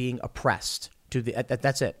represents being oppressed.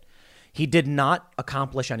 That's it. He did not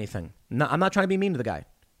accomplish anything. No, I'm not trying to be mean to the guy.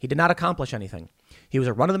 He did not accomplish anything. He was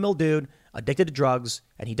a run-of-the-mill dude, addicted to drugs,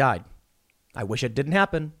 and he died. I wish it didn't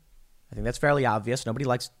happen. I think that's fairly obvious. Nobody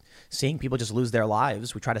likes seeing people just lose their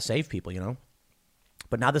lives. We try to save people,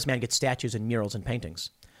 But now this man gets statues and murals and paintings.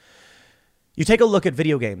 You take a look at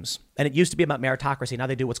video games, and it used to be about meritocracy. Now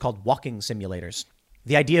they do what's called walking simulators.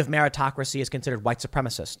 The idea of meritocracy is considered white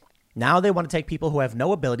supremacist. Now they want to take people who have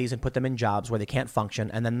no abilities and put them in jobs where they can't function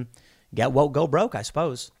and then go broke, I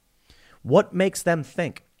suppose. What makes them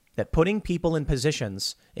think that putting people in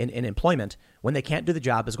positions in employment when they can't do the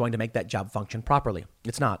job is going to make that job function properly?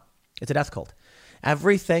 It's not. It's a death cult.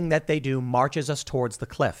 Everything that they do marches us towards the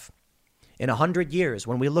cliff. In 100 years,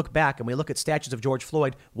 when we look back and we look at statues of George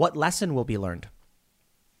Floyd, what lesson will be learned?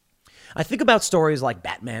 I think about stories like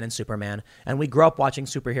Batman and Superman, and we grow up watching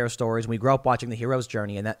superhero stories, and we grow up watching the hero's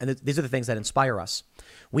journey, and these are the things that inspire us.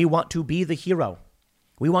 We want to be the hero.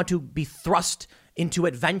 We want to be thrust into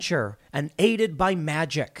adventure and aided by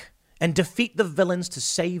magic and defeat the villains to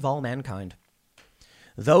save all mankind.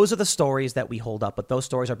 Those are the stories that we hold up, but those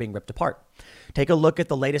stories are being ripped apart. Take a look at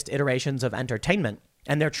the latest iterations of entertainment,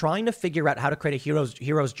 and they're trying to figure out how to create a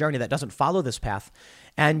hero's journey that doesn't follow this path,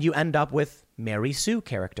 and you end up with Mary Sue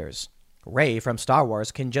characters. Rey from Star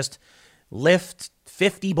Wars can just lift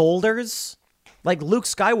 50 boulders. Like Luke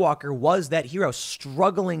Skywalker was that hero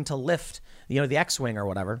struggling to lift, the X-Wing or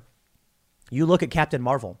whatever. You look at Captain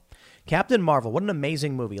Marvel. Captain Marvel, what an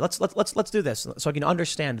amazing movie. Let's do this so I can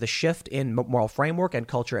understand the shift in moral framework and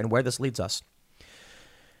culture and where this leads us.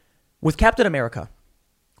 With Captain America,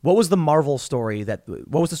 what was the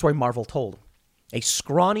story Marvel told? A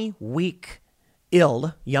scrawny, weak,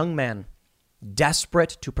 ill young man,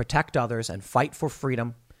 desperate to protect others and fight for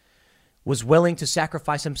freedom, was willing to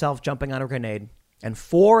sacrifice himself jumping on a grenade. And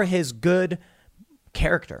for his good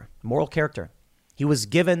character, moral character, he was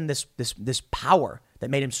given this power that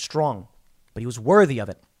made him strong, but he was worthy of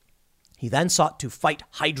it. He then sought to fight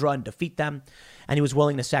Hydra and defeat them, and he was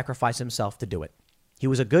willing to sacrifice himself to do it. He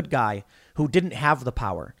was a good guy who didn't have the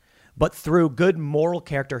power, but through good moral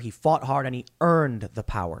character, he fought hard and he earned the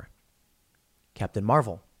power. Captain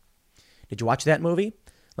Marvel. Did you watch that movie?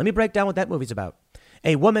 Let me break down what that movie's about.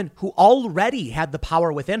 A woman who already had the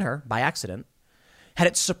power within her by accident had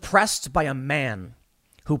it suppressed by a man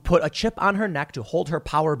who put a chip on her neck to hold her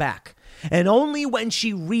power back. And only when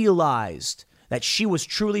she realized that she was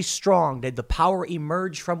truly strong did the power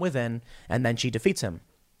emerge from within, and then she defeats him.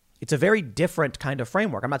 It's a very different kind of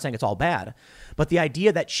framework. I'm not saying it's all bad, but the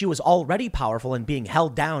idea that she was already powerful and being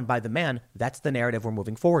held down by the man, that's the narrative we're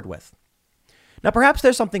moving forward with. Now, perhaps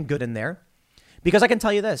there's something good in there, because I can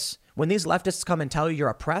tell you this. When these leftists come and tell you you're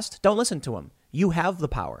oppressed, don't listen to them. You have the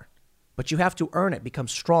power, but you have to earn it, become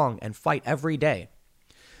strong, and fight every day.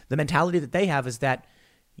 The mentality that they have is that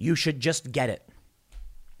you should just get it.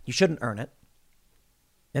 You shouldn't earn it.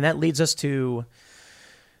 And that leads us to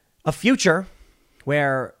a future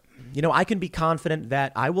where, I can be confident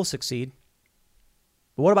that I will succeed.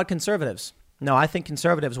 But what about conservatives? No, I think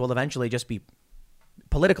conservatives will eventually just be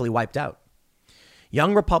politically wiped out.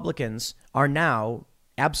 Young Republicans are now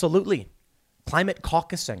absolutely climate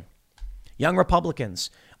caucusing. Young Republicans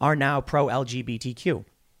are now pro-LGBTQ.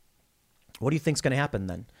 What do you think is going to happen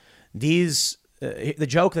then? The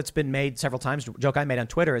joke that's been made several times, the joke I made on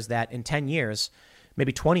Twitter, is that in 10 years,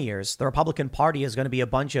 maybe 20 years, the Republican Party is going to be a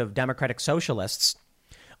bunch of democratic socialists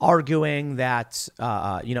arguing that,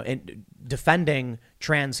 defending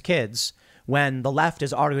trans kids when the left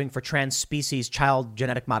is arguing for trans species child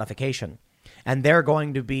genetic modification. And they're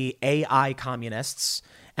going to be AI communists.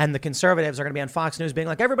 And the conservatives are going to be on Fox News being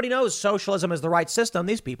like, everybody knows socialism is the right system.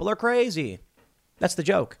 These people are crazy. That's the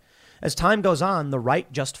joke. As time goes on, the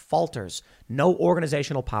right just falters. No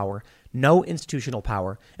organizational power, no institutional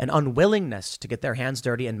power, an unwillingness to get their hands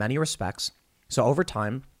dirty in many respects. So over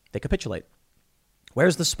time, they capitulate.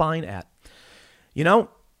 Where's the spine at?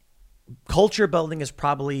 culture building is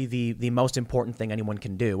probably the most important thing anyone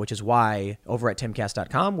can do, which is why over at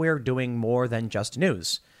timcast.com, we're doing more than just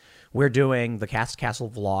news. We're doing the Cast Castle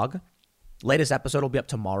vlog. Latest episode will be up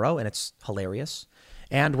tomorrow, and it's hilarious.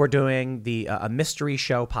 And we're doing a mystery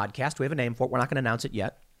show podcast. We have a name for it. We're not going to announce it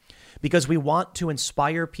yet because we want to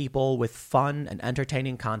inspire people with fun and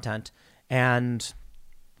entertaining content, and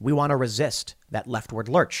we want to resist that leftward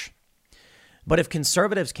lurch. But if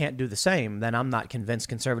conservatives can't do the same, then I'm not convinced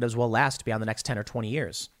conservatives will last beyond the next 10 or 20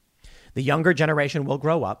 years. The younger generation will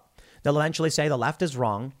grow up. They'll eventually say the left is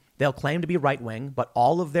wrong. They'll claim to be right-wing, but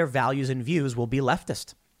all of their values and views will be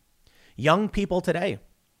leftist. Young people today,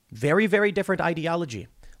 very, very different ideology,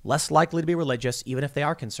 less likely to be religious, even if they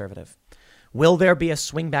are conservative. Will there be a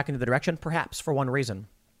swing back into the direction? Perhaps, for one reason.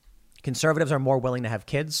 Conservatives are more willing to have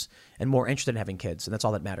kids and more interested in having kids, and that's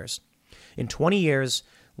all that matters. In 20 years,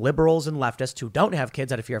 liberals and leftists who don't have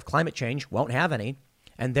kids out of fear of climate change won't have any,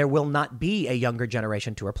 and there will not be a younger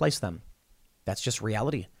generation to replace them. That's just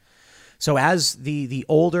reality. So as the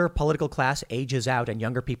older political class ages out and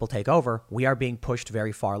younger people take over, we are being pushed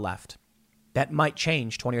very far left. That might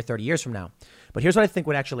change 20 or 30 years from now. But here's what I think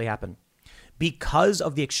would actually happen. Because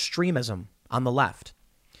of the extremism on the left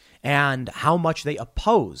and how much they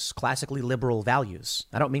oppose classically liberal values.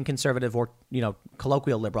 I don't mean conservative or,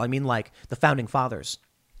 colloquial liberal. I mean like the founding fathers.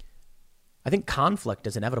 I think conflict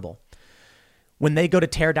is inevitable. When they go to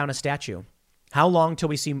tear down a statue, how long till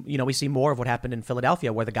we see more of what happened in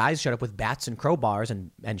Philadelphia, where the guys showed up with bats and crowbars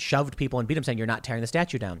and shoved people and beat them, saying, "You're not tearing the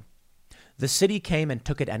statue down." The city came and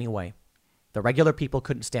took it anyway. The regular people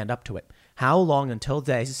couldn't stand up to it. How long until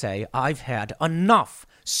they say, "I've had enough.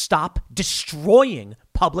 Stop destroying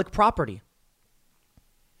public property"?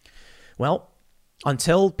 Well,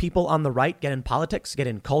 until people on the right get in politics, get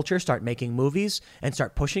in culture, start making movies, and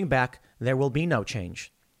start pushing back, there will be no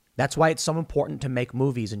change. That's why it's so important to make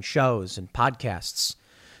movies and shows and podcasts,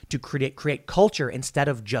 to create culture instead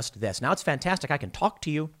of just this. Now, it's fantastic. I can talk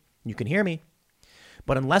to you. You can hear me.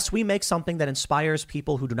 But unless we make something that inspires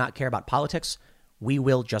people who do not care about politics, we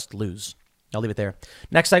will just lose. I'll leave it there.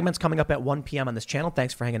 Next segment's coming up at 1 p.m. on this channel.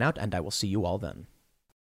 Thanks for hanging out, and I will see you all then.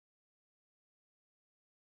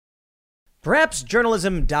 Perhaps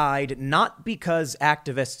journalism died not because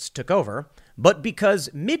activists took over, but because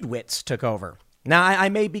midwits took over. Now, I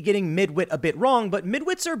may be getting midwit a bit wrong, but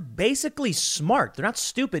midwits are basically smart. They're not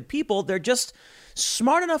stupid people. They're just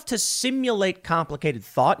smart enough to simulate complicated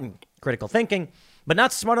thought and critical thinking, but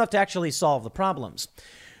not smart enough to actually solve the problems.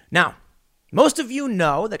 Now, most of you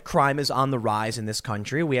know that crime is on the rise in this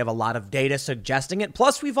country. We have a lot of data suggesting it.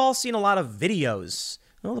 Plus, we've all seen a lot of videos.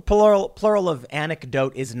 Well, the plural of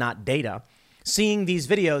anecdote is not data. Seeing these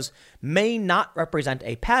videos may not represent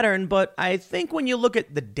a pattern, but I think when you look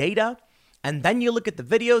at the data and then you look at the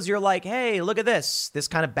videos, you're like, hey, look at this. This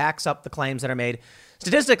kind of backs up the claims that are made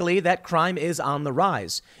statistically that crime is on the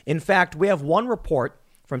rise. In fact, we have one report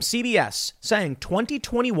from CBS saying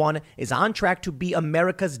 2021 is on track to be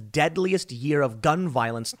America's deadliest year of gun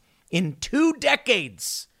violence in 2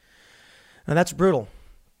 decades. Now, that's brutal.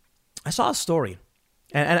 I saw a story,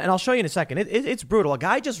 and I'll show you in a second. It's brutal. A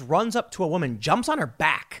guy just runs up to a woman, jumps on her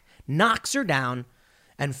back, knocks her down,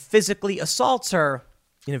 and physically assaults her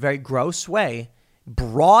in a very gross way,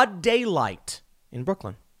 broad daylight in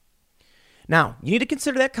Brooklyn. Now, you need to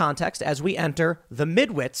consider that context as we enter the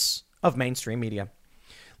midwits of mainstream media.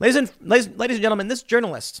 Ladies and gentlemen, this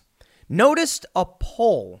journalist noticed a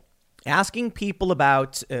poll asking people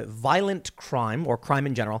about violent crime or crime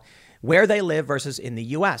in general, where they live versus in the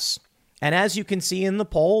U.S. And as you can see in the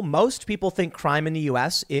poll, most people think crime in the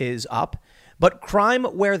U.S. is up, but crime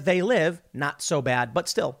where they live, not so bad, but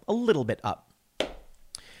still a little bit up.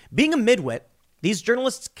 Being a midwit, these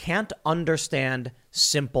journalists can't understand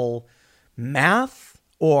simple math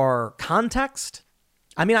or context.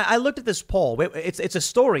 I mean, I looked at this poll. It's a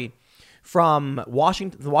story from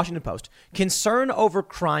the Washington Post. Concern over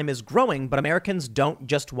crime is growing, but Americans don't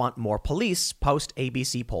just want more police, post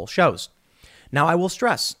ABC poll shows. Now, I will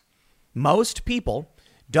stress, most people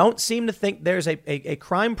don't seem to think there's a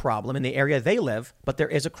crime problem in the area they live, but there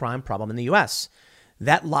is a crime problem in the U.S.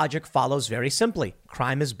 That logic follows very simply.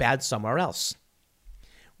 Crime is bad somewhere else.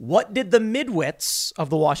 What did the midwits of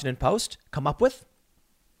the Washington Post come up with?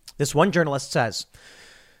 This one journalist says,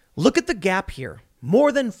 look at the gap here.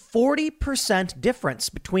 More than 40% difference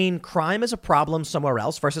between crime as a problem somewhere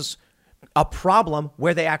else versus a problem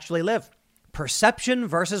where they actually live. Perception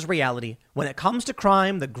versus reality. When it comes to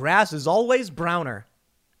crime, the grass is always browner.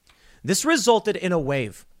 This resulted in a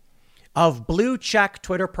wave of blue check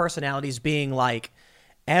Twitter personalities being like,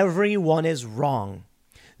 everyone is wrong.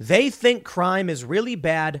 They think crime is really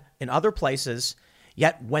bad in other places,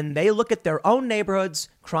 Yet when they look at their own neighborhoods,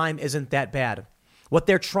 crime isn't that bad. What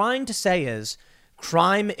they're trying to say is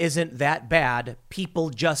crime isn't that bad. People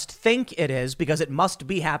just think it is because it must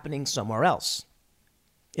be happening somewhere else.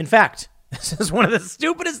 In fact, this is one of the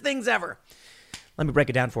stupidest things ever. Let me break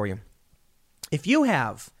it down for you. If you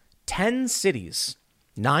have 10 cities,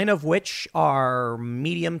 9 of which are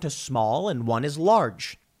medium to small and 1 is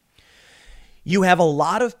large, you have a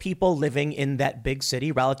lot of people living in that big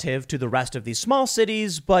city relative to the rest of these small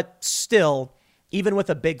cities, but still, even with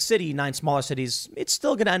a big city, 9 smaller cities, it's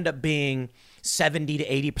still going to end up being 70 to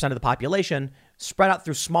 80% of the population spread out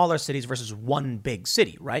through smaller cities versus one big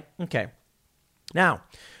city, right? Okay. Now,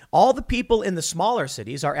 all the people in the smaller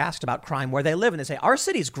cities are asked about crime where they live, and they say, our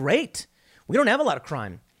city's great. We don't have a lot of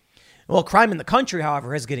crime. Well, crime in the country,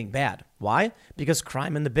 however, is getting bad. Why? Because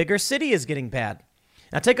crime in the bigger city is getting bad.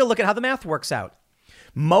 Now, take a look at how the math works out.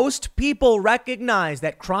 Most people recognize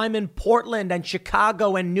that crime in Portland and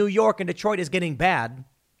Chicago and New York and Detroit is getting bad.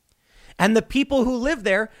 And the people who live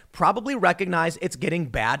there probably recognize it's getting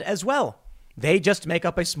bad as well. They just make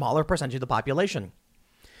up a smaller percentage of the population.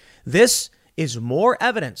 This is more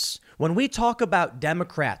evidence when we talk about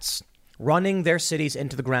Democrats running their cities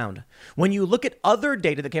into the ground. When you look at other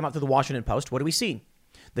data that came out through the Washington Post, what do we see?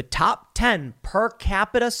 The top 10 per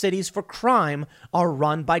capita cities for crime are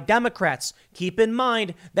run by Democrats. Keep in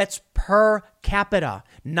mind, that's per capita,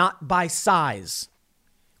 not by size.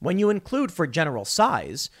 When you include for general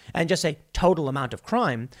size and just say total amount of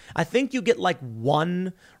crime, I think you get like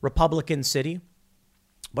 1 Republican city,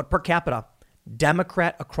 but per capita,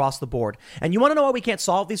 Democrat across the board. And you want to know why we can't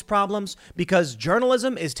solve these problems? Because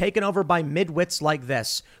journalism is taken over by midwits like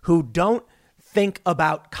this who don't think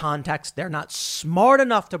about context. They're not smart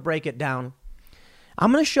enough to break it down.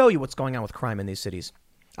 I'm going to show you what's going on with crime in these cities.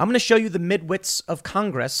 I'm going to show you the midwits of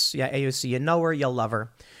Congress. Yeah, AOC, you know her, you love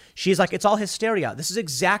her. She's like, it's all hysteria. This is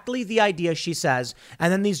exactly the idea, she says.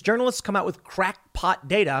 And then these journalists come out with crackpot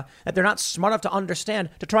data that they're not smart enough to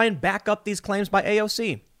understand to try and back up these claims by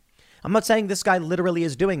AOC. I'm not saying this guy literally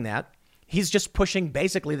is doing that. He's just pushing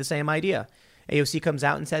basically the same idea. AOC comes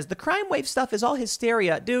out and says, the crime wave stuff is all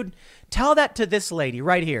hysteria. Dude, tell that to this lady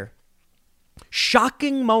right here.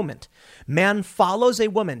 Shocking moment. Man follows a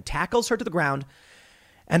woman, tackles her to the ground,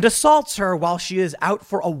 and assaults her while she is out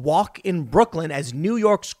for a walk in Brooklyn as New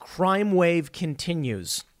York's crime wave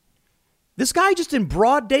continues. This guy just in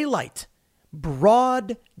broad daylight.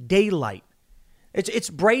 Broad daylight. It's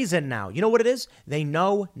brazen now. You know what it is? They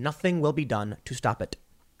know nothing will be done to stop it.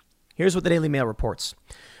 Here's what the Daily Mail reports.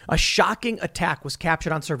 A shocking attack was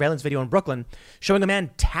captured on surveillance video in Brooklyn, showing a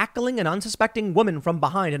man tackling an unsuspecting woman from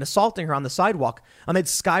behind and assaulting her on the sidewalk amid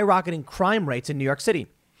skyrocketing crime rates in New York City.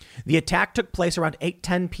 The attack took place around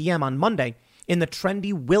 8:10 p.m. on Monday in the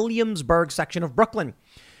trendy Williamsburg section of Brooklyn.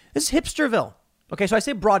 This is hipsterville. Okay, so I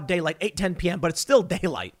say broad daylight, 8:10 p.m., but it's still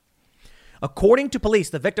daylight. According to police,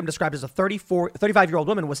 the victim, described as a 35-year-old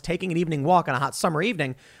woman, was taking an evening walk on a hot summer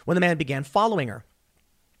evening when the man began following her.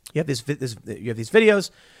 You have these videos.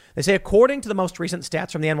 They say, according to the most recent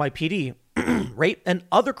stats from the NYPD, rape and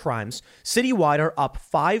other crimes citywide are up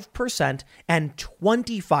 5% and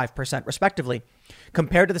 25%, respectively,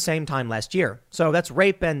 compared to the same time last year. So that's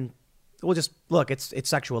rape and, we'll just look, it's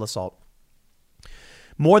sexual assault.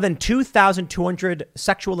 More than 2,200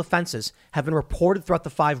 sexual offenses have been reported throughout the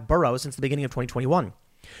 5 boroughs since the beginning of 2021.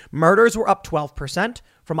 Murders were up 12%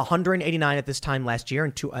 from 189 at this time last year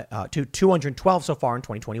and to 212 so far in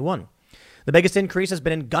 2021. The biggest increase has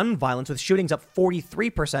been in gun violence, with shootings up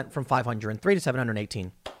 43% from 503 to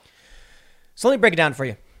 718. So let me break it down for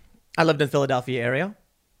you. I lived in the Philadelphia area.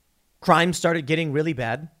 Crime started getting really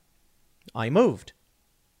bad. I moved.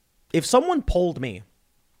 If someone polled me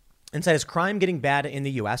and said, is crime getting bad in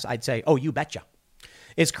the U.S., I'd say, oh, you betcha.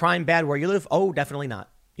 Is crime bad where you live? Oh, definitely not.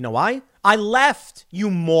 You know why? I left, you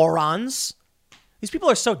morons. These people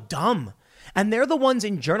are so dumb. And they're the ones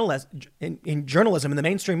in journalism, in the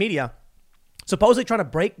mainstream media, supposedly trying to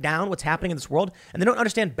break down what's happening in this world, and they don't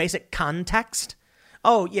understand basic context.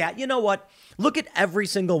 Oh, yeah, you know what? Look at every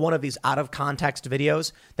single one of these out of context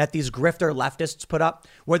videos that these grifter leftists put up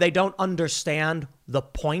where they don't understand the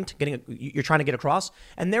point you're trying to get across.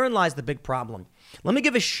 And therein lies the big problem. Let me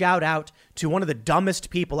give a shout out to one of the dumbest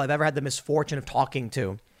people I've ever had the misfortune of talking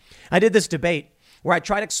to. I did this debate where I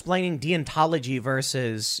tried explaining deontology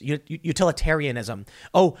versus utilitarianism.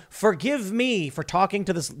 Oh, forgive me for talking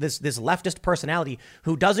to this leftist personality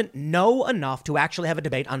who doesn't know enough to actually have a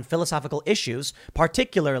debate on philosophical issues,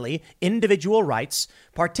 particularly individual rights,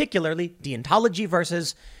 particularly deontology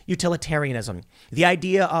versus utilitarianism. The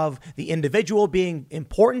idea of the individual being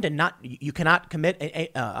important and you cannot commit an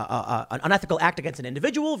unethical act against an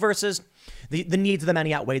individual versus the needs of the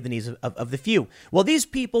many outweigh the needs of the few. Well, these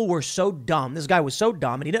people were so dumb. This guy was so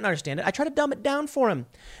dumb and he didn't understand it. I tried to dumb it down for him.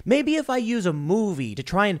 Maybe if I use a movie to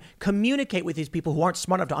try and communicate with these people who aren't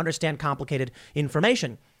smart enough to understand complicated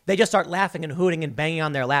information, they just start laughing and hooting and banging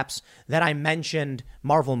on their laps that I mentioned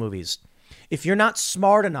Marvel movies. If you're not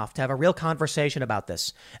smart enough to have a real conversation about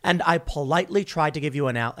this, and I politely tried to give you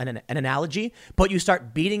an analogy, but you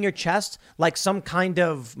start beating your chest like some kind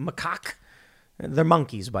of macaque, they're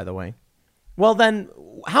monkeys, by the way, well then,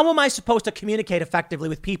 how am I supposed to communicate effectively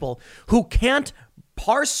with people who can't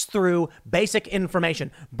parse through basic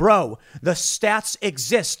information? Bro, the stats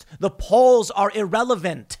exist. The polls are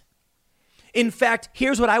irrelevant. In fact,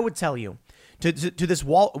 here's what I would tell you to this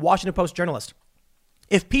Washington Post journalist.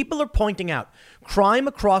 If people are pointing out crime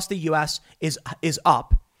across the U.S. is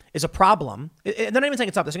up, is a problem, they're not even saying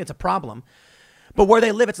it's up, they're saying it's a problem, but where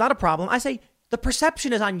they live, it's not a problem. I say the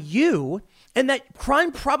perception is on you and that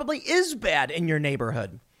crime probably is bad in your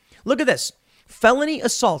neighborhood. Look at this. Felony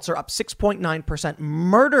assaults are up 6.9%.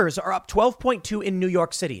 Murders are up 12.2% in New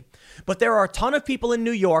York City. But there are a ton of people in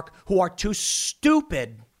New York who are too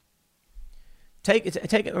stupid. Take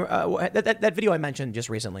that video I mentioned just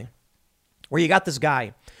recently, where you got this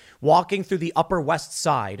guy walking through the Upper West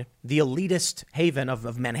Side, the elitist haven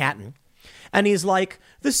of Manhattan. And he's like,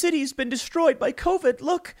 the city's been destroyed by COVID.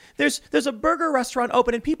 Look, there's a burger restaurant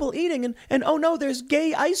open and people eating. And oh no, there's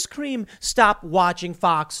gay ice cream. Stop watching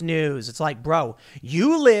Fox News. It's like, bro,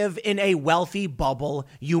 you live in a wealthy bubble,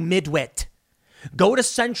 you midwit. Go to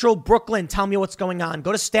central Brooklyn. Tell me what's going on.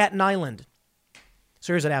 Go to Staten Island.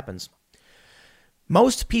 So here's what happens.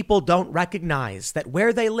 Most people don't recognize that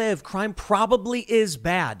where they live, crime probably is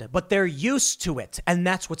bad, but they're used to it. And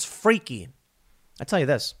that's what's freaky. I tell you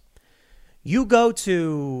this. You go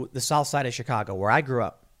to the south side of Chicago, where I grew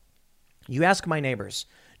up. You ask my neighbors,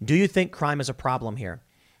 do you think crime is a problem here?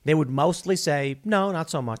 They would mostly say, no, not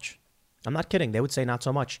so much. I'm not kidding. They would say not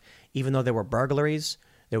so much, even though there were burglaries,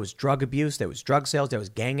 there was drug abuse, there was drug sales, there was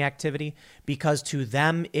gang activity, because to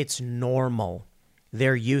them, it's normal.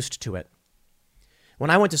 They're used to it. When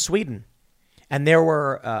I went to Sweden, and there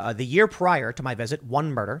were, the year prior to my visit,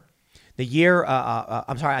 one murder. The year,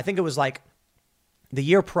 I think it was like the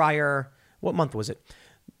year prior. What month was it?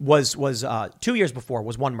 Was 2 years before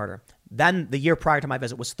was one murder. Then the year prior to my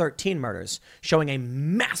visit was 13 murders, showing a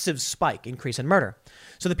massive increase in murder.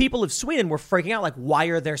 So the people of Sweden were freaking out, like, why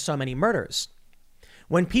are there so many murders?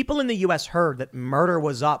 When people in the U.S. heard that murder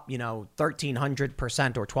was up,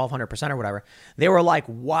 1,300% or 1,200% or whatever, they were like,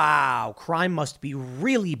 wow, crime must be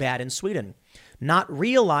really bad in Sweden. Not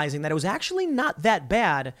realizing that it was actually not that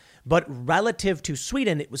bad, but relative to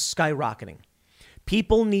Sweden, it was skyrocketing.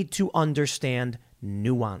 People need to understand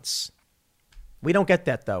nuance. We don't get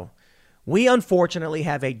that, though. We unfortunately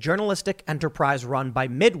have a journalistic enterprise run by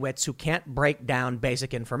midwits who can't break down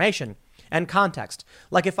basic information and context.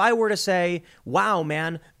 Like if I were to say, wow,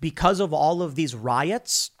 man, because of all of these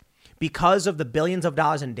riots, because of the billions of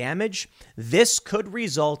dollars in damage, this could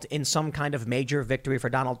result in some kind of major victory for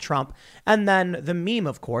Donald Trump. And then the meme,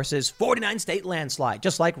 of course, is 49 state landslide,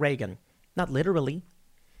 just like Reagan. Not literally.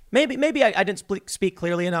 Maybe I didn't speak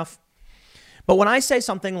clearly enough. But when I say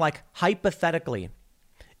something like hypothetically,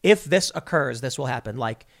 if this occurs, this will happen.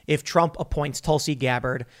 Like if Trump appoints Tulsi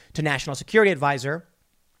Gabbard to National Security Advisor,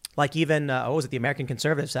 like even, the American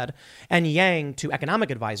Conservative said, and Yang to Economic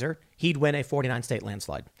Advisor, he'd win a 49 state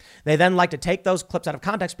landslide. They then like to take those clips out of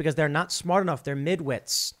context because they're not smart enough. They're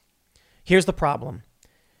midwits. Here's the problem.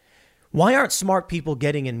 Why aren't smart people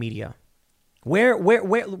getting in media? Where,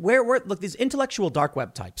 look, these intellectual dark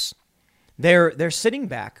web types, they're sitting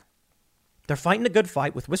back. They're fighting a good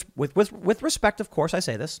fight with respect. Of course, I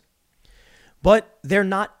say this, but they're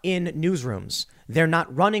not in newsrooms. They're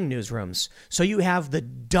not running newsrooms. So you have the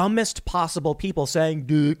dumbest possible people saying,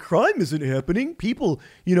 dude, crime isn't happening. People,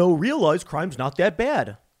 realize crime's not that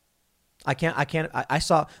bad. I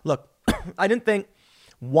saw, look, I didn't think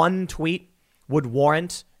one tweet would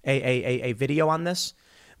warrant a video on this,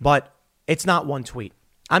 but it's not one tweet.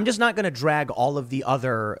 I'm just not going to drag all of the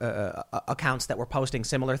other accounts that were posting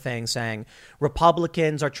similar things saying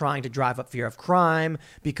Republicans are trying to drive up fear of crime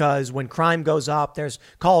because when crime goes up, there's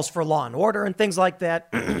calls for law and order and things like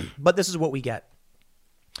that. But this is what we get.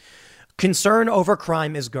 Concern over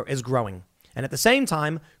crime is growing. And at the same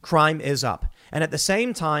time, crime is up. And at the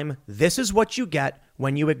same time, this is what you get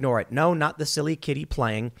when you ignore it. No, not the silly kitty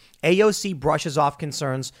playing. AOC brushes off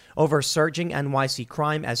concerns over surging NYC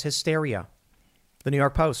crime as hysteria. The New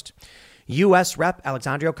York Post. U.S. Rep.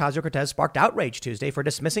 Alexandria Ocasio-Cortez sparked outrage Tuesday for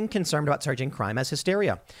dismissing concern about surging crime as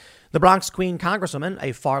hysteria. The Bronx Queen Congresswoman,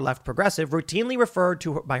 a far-left progressive, routinely referred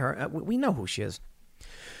to her by her... we know who she is.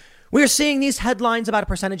 We are seeing these headlines about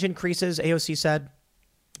percentage increases, AOC said.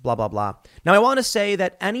 Blah, blah, blah. Now, I want to say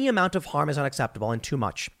that any amount of harm is unacceptable and too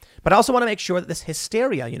much. But I also want to make sure that this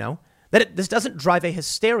hysteria, this doesn't drive a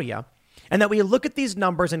hysteria, and that we look at these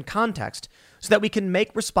numbers in context so that we can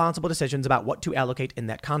make responsible decisions about what to allocate in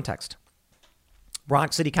that context.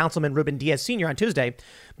 Bronx City Councilman Ruben Diaz Sr. on Tuesday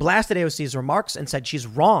blasted AOC's remarks and said she's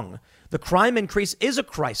wrong. The crime increase is a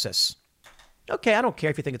crisis. Okay, I don't care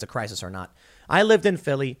if you think it's a crisis or not. I lived in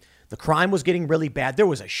Philly. The crime was getting really bad. There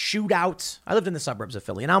was a shootout. I lived in the suburbs of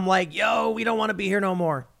Philly, and I'm like, we don't want to be here no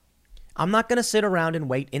more. I'm not going to sit around and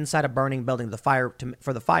wait inside a burning building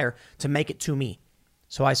for the fire to make it to me.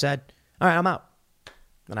 So I said, all right, I'm out.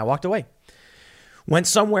 And I walked away. Went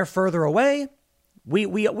somewhere further away.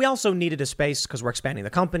 We also needed a space because we're expanding the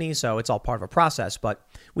company, so it's all part of a process. But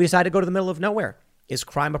we decided to go to the middle of nowhere. Is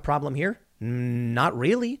crime a problem here? Not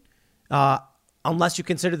really. Unless you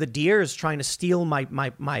consider the deers trying to steal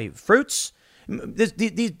my fruits.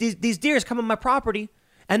 These deers come on my property,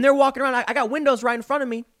 and they're walking around. I got windows right in front of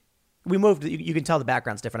me. We moved. You can tell the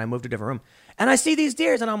background's different. I moved to a different room. And I see these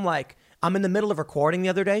deers, and I'm like, I'm in the middle of recording the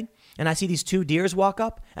other day, and I see these two deers walk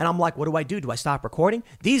up, and I'm like, what do I do? Do I stop recording?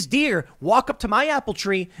 These deer walk up to my apple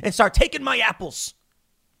tree and start taking my apples.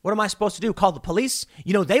 What am I supposed to do? Call the police?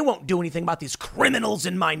 They won't do anything about these criminals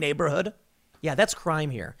in my neighborhood. Yeah, that's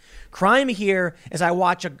crime here. Crime here is I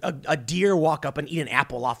watch a deer walk up and eat an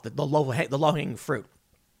apple off the low-hanging fruit.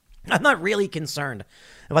 I'm not really concerned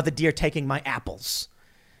about the deer taking my apples.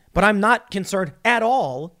 But I'm not concerned at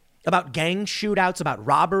all about gang shootouts, about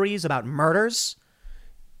robberies, about murders.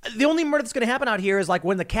 The only murder that's going to happen out here is like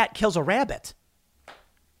when the cat kills a rabbit.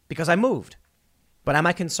 Because I moved. But am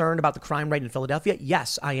I concerned about the crime rate in Philadelphia?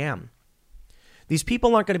 Yes, I am. These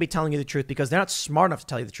people aren't going to be telling you the truth because they're not smart enough to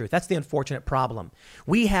tell you the truth. That's the unfortunate problem.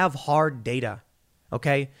 We have hard data,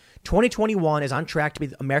 okay? 2021 is on track to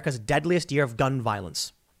be America's deadliest year of gun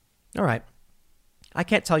violence. All right. I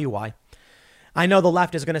can't tell you why. I know the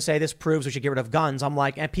left is going to say this proves we should get rid of guns. I'm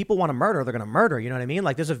like, and people want to murder, they're going to murder. You know what I mean?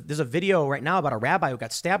 Like there's a video right now about a rabbi who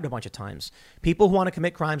got stabbed a bunch of times. People who want to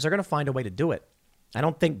commit crimes, they're going to find a way to do it. I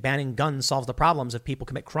don't think banning guns solves the problems if people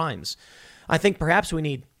commit crimes. I think perhaps we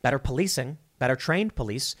need better policing, better trained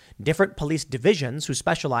police, different police divisions who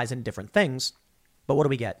specialize in different things. But what do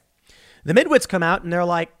we get? The midwits come out and they're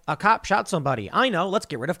like, a cop shot somebody. I know, let's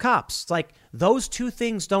get rid of cops. It's like those two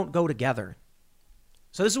things don't go together.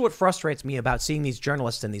 So this is what frustrates me about seeing these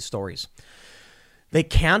journalists in these stories. They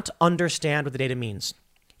can't understand what the data means.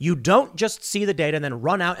 You don't just see the data and then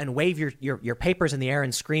run out and wave your papers in the air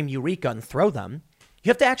and scream Eureka and throw them. You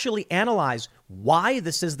have to actually analyze why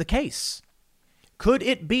this is the case. Could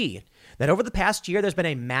it be that over the past year, there's been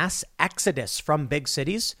a mass exodus from big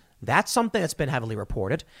cities? That's something that's been heavily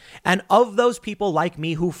reported. And of those people like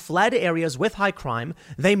me who fled areas with high crime,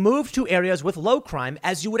 they moved to areas with low crime,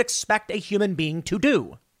 as you would expect a human being to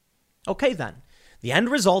do. Okay, then. The end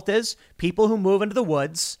result is people who move into the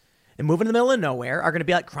woods and move into the middle of nowhere are going to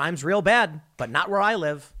be like, crime's real bad, but not where I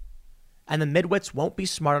live. And the midwits won't be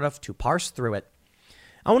smart enough to parse through it.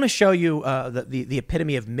 I want to show you the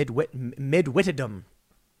epitome of midwittedom.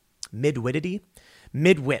 Midwittity?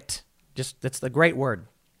 Midwit. Just, that's the great word.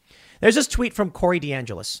 There's this tweet from Corey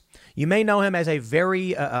DeAngelis. You may know him as a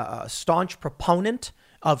very staunch proponent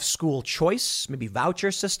of school choice, maybe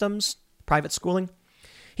voucher systems, private schooling.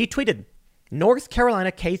 He tweeted, North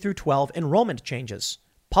Carolina K through 12 enrollment changes.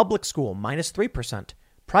 Public school minus 3%.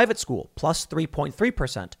 Private school plus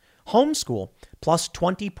 3.3%. Homeschool plus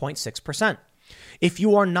 20.6%. If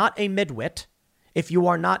you are not a midwit, if you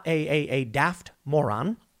are not a daft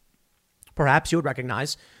moron, perhaps you would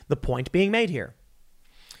recognize the point being made here.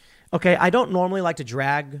 Okay, I don't normally like to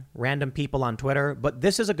drag random people on Twitter, but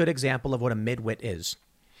this is a good example of what a midwit is.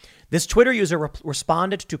 This Twitter user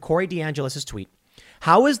responded to Corey DeAngelis' tweet.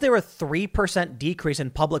 How is there a 3% decrease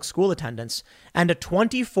in public school attendance and a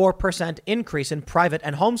 24% increase in private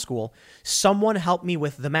and homeschool? Someone help me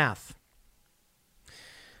with the math.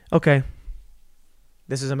 Okay,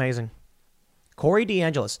 this is amazing. Corey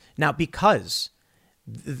DeAngelis. Now, because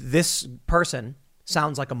this person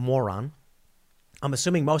sounds like a moron, I'm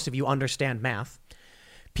assuming most of you understand math.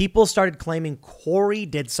 People started claiming Corey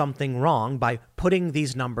did something wrong by putting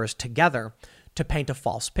these numbers together to paint a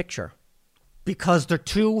false picture. because they're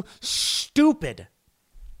too stupid.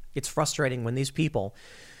 It's frustrating when these people...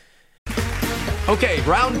 Okay,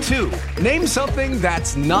 round two. Name something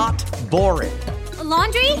that's not boring. A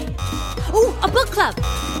laundry? Ooh, a book club.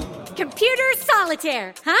 Computer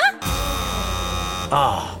solitaire,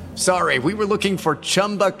 huh? Sorry, we were looking for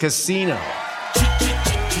Chumba Casino.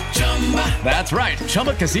 That's right.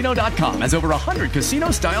 ChumbaCasino.com has over 100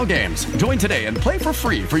 casino-style games. Join today and play for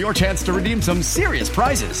free for your chance to redeem some serious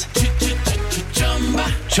prizes.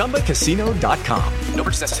 ChumbaCasino.com. No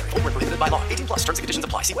purchase necessary. Void where prohibited by law. 18+ terms and conditions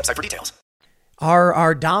apply. See website for details.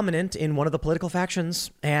 Are dominant in one of the political factions,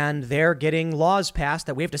 and they're getting laws passed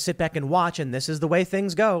that we have to sit back and watch, and this is the way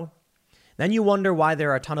things go. Then you wonder why there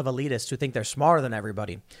are a ton of elitists who think they're smarter than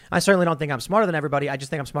everybody. I certainly don't think I'm smarter than everybody. I just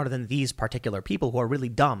think I'm smarter than these particular people who are really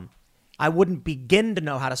dumb. I wouldn't begin to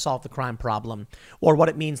know how to solve the crime problem or what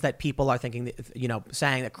it means that people are thinking,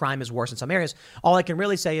 saying that crime is worse in some areas. All I can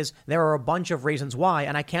really say is there are a bunch of reasons why,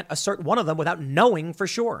 and I can't assert one of them without knowing for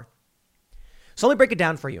sure. So let me break it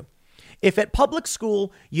down for you. If at public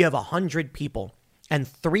school you have 100 people and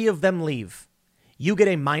 3 of them leave, you get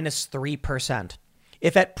a minus 3%.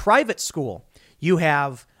 If at private school you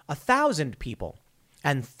have 1,000 people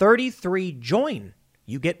and 33 join,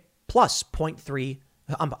 you get plus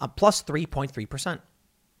 3.3%.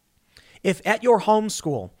 If at your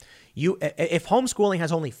homeschool, if homeschooling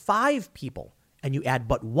has only 5 people and you add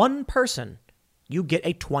but 1 person, you get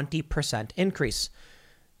a 20% increase.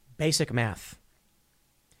 Basic math.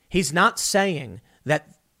 He's not saying that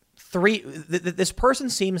this person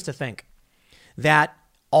seems to think that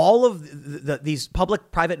all of these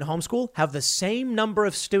public, private, and homeschool have the same number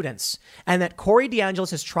of students, and that Corey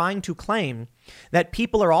DeAngelis is trying to claim that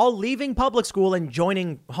people are all leaving public school and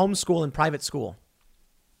joining homeschool and private school.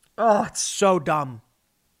 Oh, it's so dumb.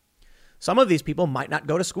 Some of these people might not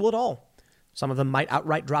go to school at all. Some of them might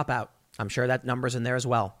outright drop out. I'm sure that number's in there as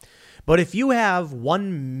well. But if you have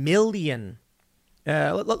 1 million,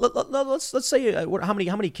 let's say how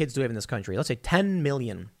many kids do we have in this country? Let's say 10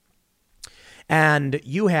 million. And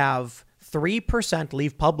you have 3%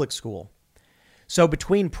 leave public school. So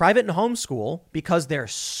between private and homeschool, because they're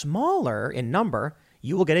smaller in number,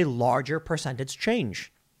 you will get a larger percentage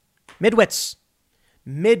change. Midwits.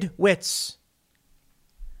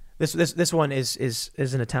 This one is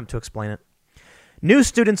an attempt to explain it. New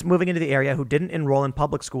students moving into the area who didn't enroll in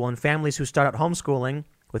public school and families who start out homeschooling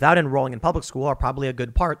without enrolling in public school are probably a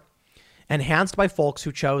good part. Enhanced by folks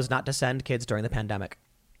who chose not to send kids during the pandemic.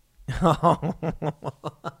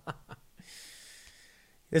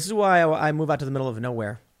 This is why I move out to the middle of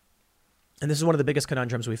nowhere. And this is one of the biggest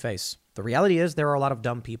conundrums we face. The reality is there are a lot of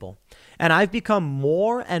dumb people. And I've become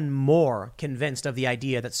more and more convinced of the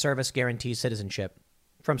idea that service guarantees citizenship.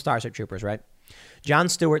 From Starship Troopers, right? Jon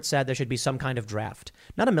Stewart said there should be some kind of draft.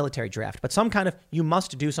 Not a military draft, but you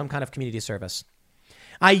must do some kind of community service.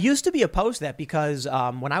 I used to be opposed to that because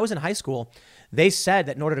when I was in high school, they said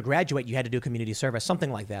that in order to graduate, you had to do community service,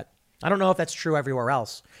 something like that. I don't know if that's true everywhere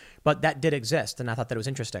else, but that did exist, and I thought that was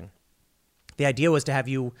interesting. The idea was to have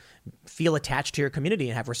you feel attached to your community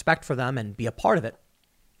and have respect for them and be a part of it.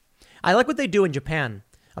 I like what they do in Japan.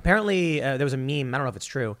 Apparently, there was a meme, I don't know if it's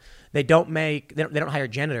true. They don't hire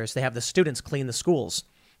janitors. They have the students clean the schools.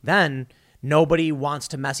 Then nobody wants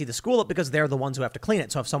to messy the school up because they're the ones who have to clean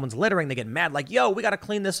it. So if someone's littering, they get mad like, yo, we got to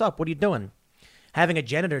clean this up. What are you doing? Having a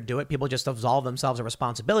janitor do it, people just absolve themselves of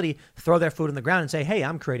responsibility, throw their food on the ground and say, hey,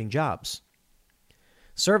 I'm creating jobs.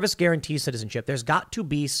 Service guarantees citizenship. There's got to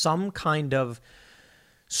be some kind of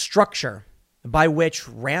structure by which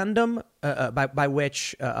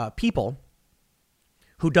people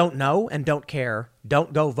who don't know and don't care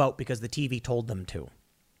don't go vote because the TV told them to.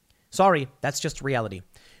 Sorry, that's just reality.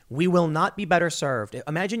 We will not be better served.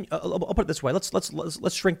 Imagine, I'll put it this way.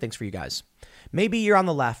 Let's shrink things for you guys. Maybe you're on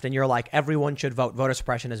the left and you're like, everyone should vote. Voter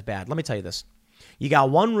suppression is bad. Let me tell you this. You got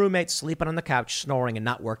one roommate sleeping on the couch, snoring and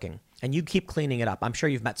not working, and you keep cleaning it up. I'm sure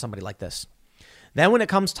you've met somebody like this. Then when it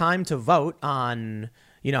comes time to vote on,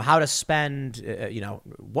 how to spend,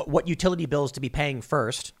 what utility bills to be paying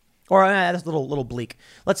first, or that's a little bleak.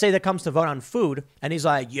 Let's say that comes to vote on food, and he's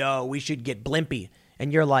like, yo, we should get Blimpie.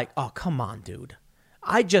 And you're like, oh, come on, dude.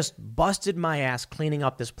 I just busted my ass cleaning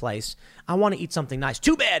up this place. I want to eat something nice.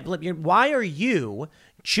 Too bad, Blimpie. Why are you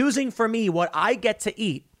choosing for me what I get to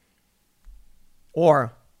eat?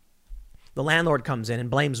 Or the landlord comes in and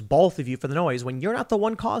blames both of you for the noise when you're not the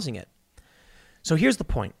one causing it. So here's the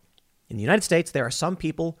point. In the United States, there are some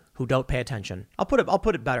people who don't pay attention. I'll put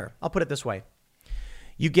it better. I'll put it this way.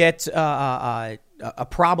 You get a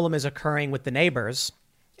problem is occurring with the neighbors,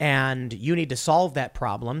 and you need to solve that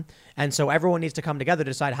problem. And so everyone needs to come together to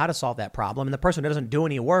decide how to solve that problem. And the person who doesn't do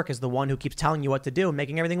any work is the one who keeps telling you what to do and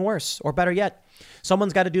making everything worse. Or better yet,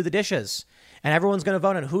 someone's got to do the dishes. And everyone's going to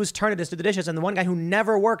vote on whose turn it is to do the dishes. And the one guy who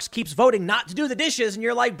never works keeps voting not to do the dishes. And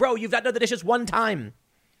you're like, bro, you've not done the dishes one time.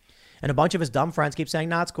 And a bunch of his dumb friends keep saying,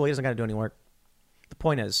 nah, it's cool. He doesn't got to do any work. The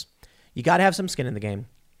point is, you got to have some skin in the game.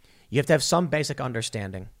 You have to have some basic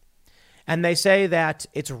understanding. And they say that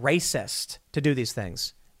it's racist to do these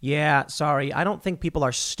things. Yeah, sorry. I don't think people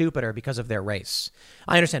are stupider because of their race.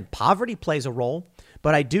 I understand poverty plays a role,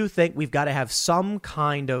 but I do think we've got to have some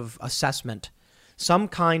kind of assessment, some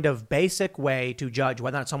kind of basic way to judge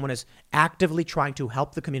whether or not someone is actively trying to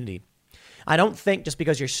help the community. I don't think just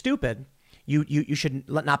because you're stupid, you should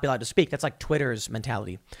not be allowed to speak. That's like Twitter's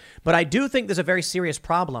mentality. But I do think there's a very serious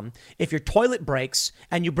problem if your toilet breaks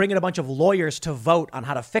and you bring in a bunch of lawyers to vote on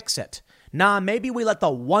how to fix it. Nah, maybe we let the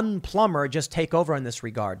one plumber just take over in this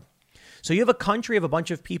regard. So you have a country of a bunch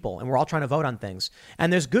of people and we're all trying to vote on things.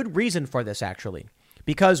 And there's good reason for this, actually,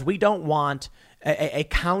 because we don't want a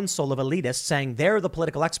council of elitists saying they're the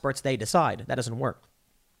political experts, they decide. That doesn't work.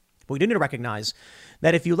 But we do need to recognize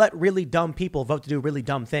that if you let really dumb people vote to do really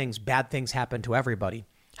dumb things, bad things happen to everybody.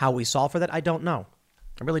 How we solve for that, I don't know.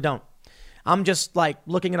 I really don't. I'm just like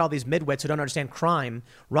looking at all these midwits who don't understand crime,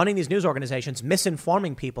 running these news organizations,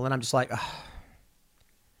 misinforming people. And I'm just like, ugh.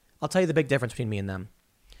 I'll tell you the big difference between me and them.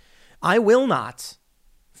 I will not,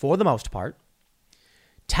 for the most part,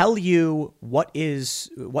 tell you what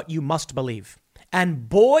you must believe. And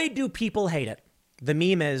boy, do people hate it. The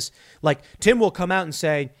meme is like, Tim will come out and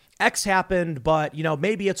say, X happened, but,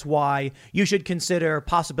 maybe it's Y. You should consider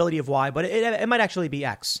possibility of Y, but it might actually be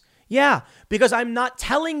X. Yeah, because I'm not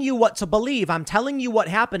telling you what to believe. I'm telling you what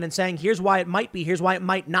happened and saying, here's why it might be. Here's why it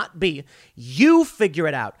might not be. You figure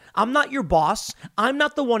it out. I'm not your boss. I'm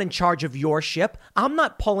not the one in charge of your ship. I'm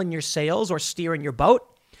not pulling your sails or steering your boat.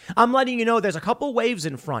 I'm letting you know there's a couple waves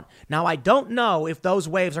in front. Now, I don't know if those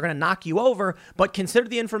waves are going to knock you over, but consider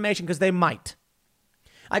the information because they might.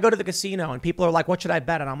 I go to the casino and people are like, what should I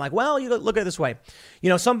bet? And I'm like, well, you look at it this way.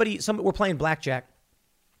 Somebody, we're playing blackjack.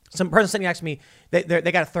 Some person sitting next to me, they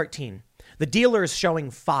got a 13. The dealer is showing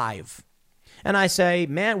 5. And I say,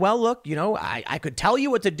 man, well, look, I could tell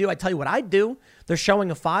you what to do. I tell you what I'd do. They're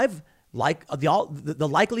showing a 5. Like the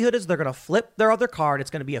likelihood is they're going to flip their other card. It's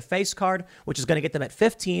going to be a face card, which is going to get them at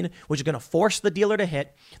 15, which is going to force the dealer to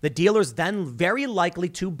hit. The dealer's then very likely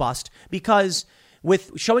to bust because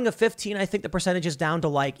with showing a 15, I think the percentage is down to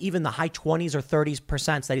like even the high 20s or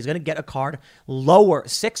 30% that he's going to get a card lower,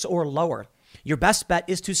 6 or lower. Your best bet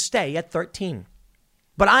is to stay at 13.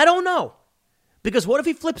 But I don't know, because what if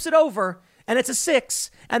he flips it over and it's a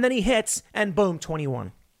 6 and then he hits and boom,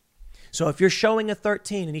 21. So if you're showing a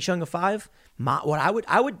 13 and he's showing a 5, what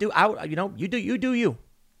I would do, you do you.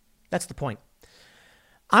 That's the point.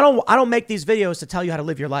 I don't make these videos to tell you how to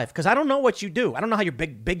live your life because I don't know what you do. I don't know how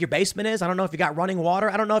big your basement is. I don't know if you got running water.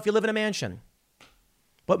 I don't know if you live in a mansion.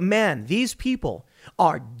 But man, these people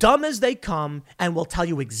are dumb as they come and will tell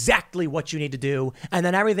you exactly what you need to do. And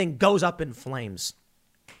then everything goes up in flames.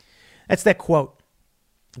 That's that quote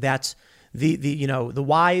that the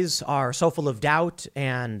wise are so full of doubt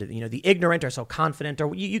and, the ignorant are so confident,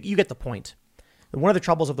 or you get the point. One of the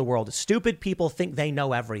troubles of the world is stupid people think they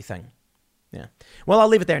know everything. Yeah. Well, I'll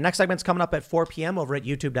leave it there. Next segment's coming up at 4 p.m. over at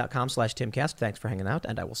youtube.com/TimCast. Thanks for hanging out,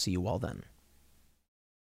 and I will see you all then.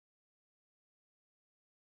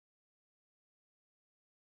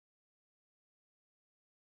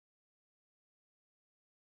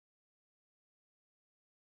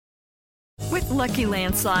 With Lucky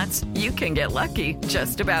Land Slots, you can get lucky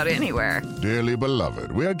just about anywhere. Dearly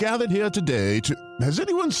beloved, we are gathered here today to... Has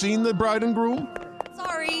anyone seen the bride and groom?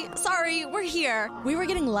 Sorry, we're here. We were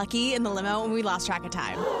getting lucky in the limo and we lost track of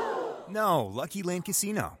time. No, Lucky Land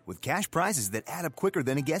Casino, with cash prizes that add up quicker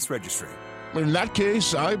than a guest registry. In that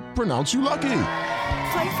case, I pronounce you lucky.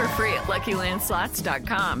 Play for free at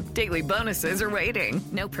LuckyLandSlots.com. Daily bonuses are waiting.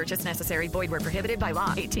 No purchase necessary. Void where prohibited by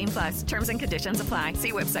law. 18+. Terms and conditions apply.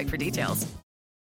 See website for details.